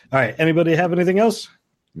 All right. Anybody have anything else?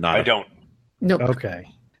 I don't. Nope. Okay.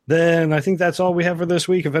 Then I think that's all we have for this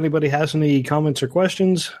week. If anybody has any comments or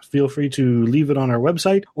questions, feel free to leave it on our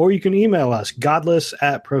website, or you can email us,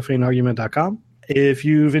 godless@profaneargument.com. If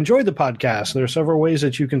you've enjoyed the podcast, there are several ways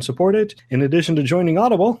that you can support it. In addition to joining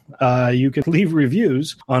Audible, you can leave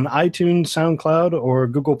reviews on iTunes, SoundCloud, or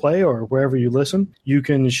Google Play, or wherever you listen. You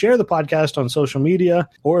can share the podcast on social media,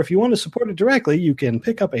 or if you want to support it directly, you can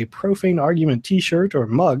pick up a Profane Argument t-shirt or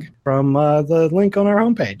mug from the link on our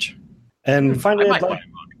homepage. And finally,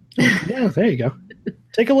 yeah, there you go.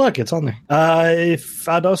 Take a look. It's on there. If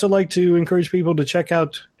I'd also like to encourage people to check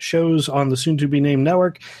out shows on the soon-to-be-named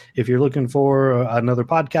network. If you're looking for another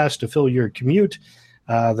podcast to fill your commute,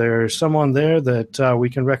 there's some on there that we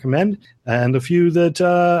can recommend, and a few that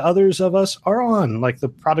others of us are on, like the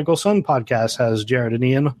Prodigal Son podcast has Jared and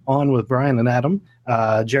Ian on with Brian and Adam.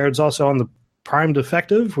 Jared's also on the Primed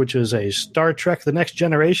Effective, which is a Star Trek The Next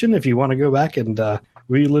Generation. If you want to go back and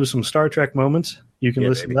relive some Star Trek moments, you can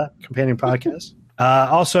listen to that companion podcast.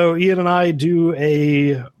 Also, Ian and I do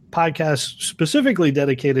a podcast specifically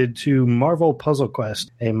dedicated to Marvel Puzzle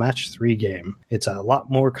Quest, a match 3 game. It's a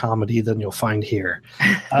lot more comedy than you'll find here.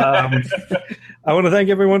 I want to thank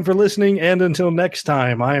everyone for listening, and until next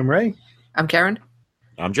time, I am Ray. I'm Karen.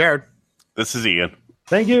 I'm Jared. This is Ian.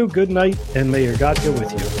 Thank you, good night, and may your God go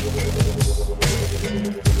with you.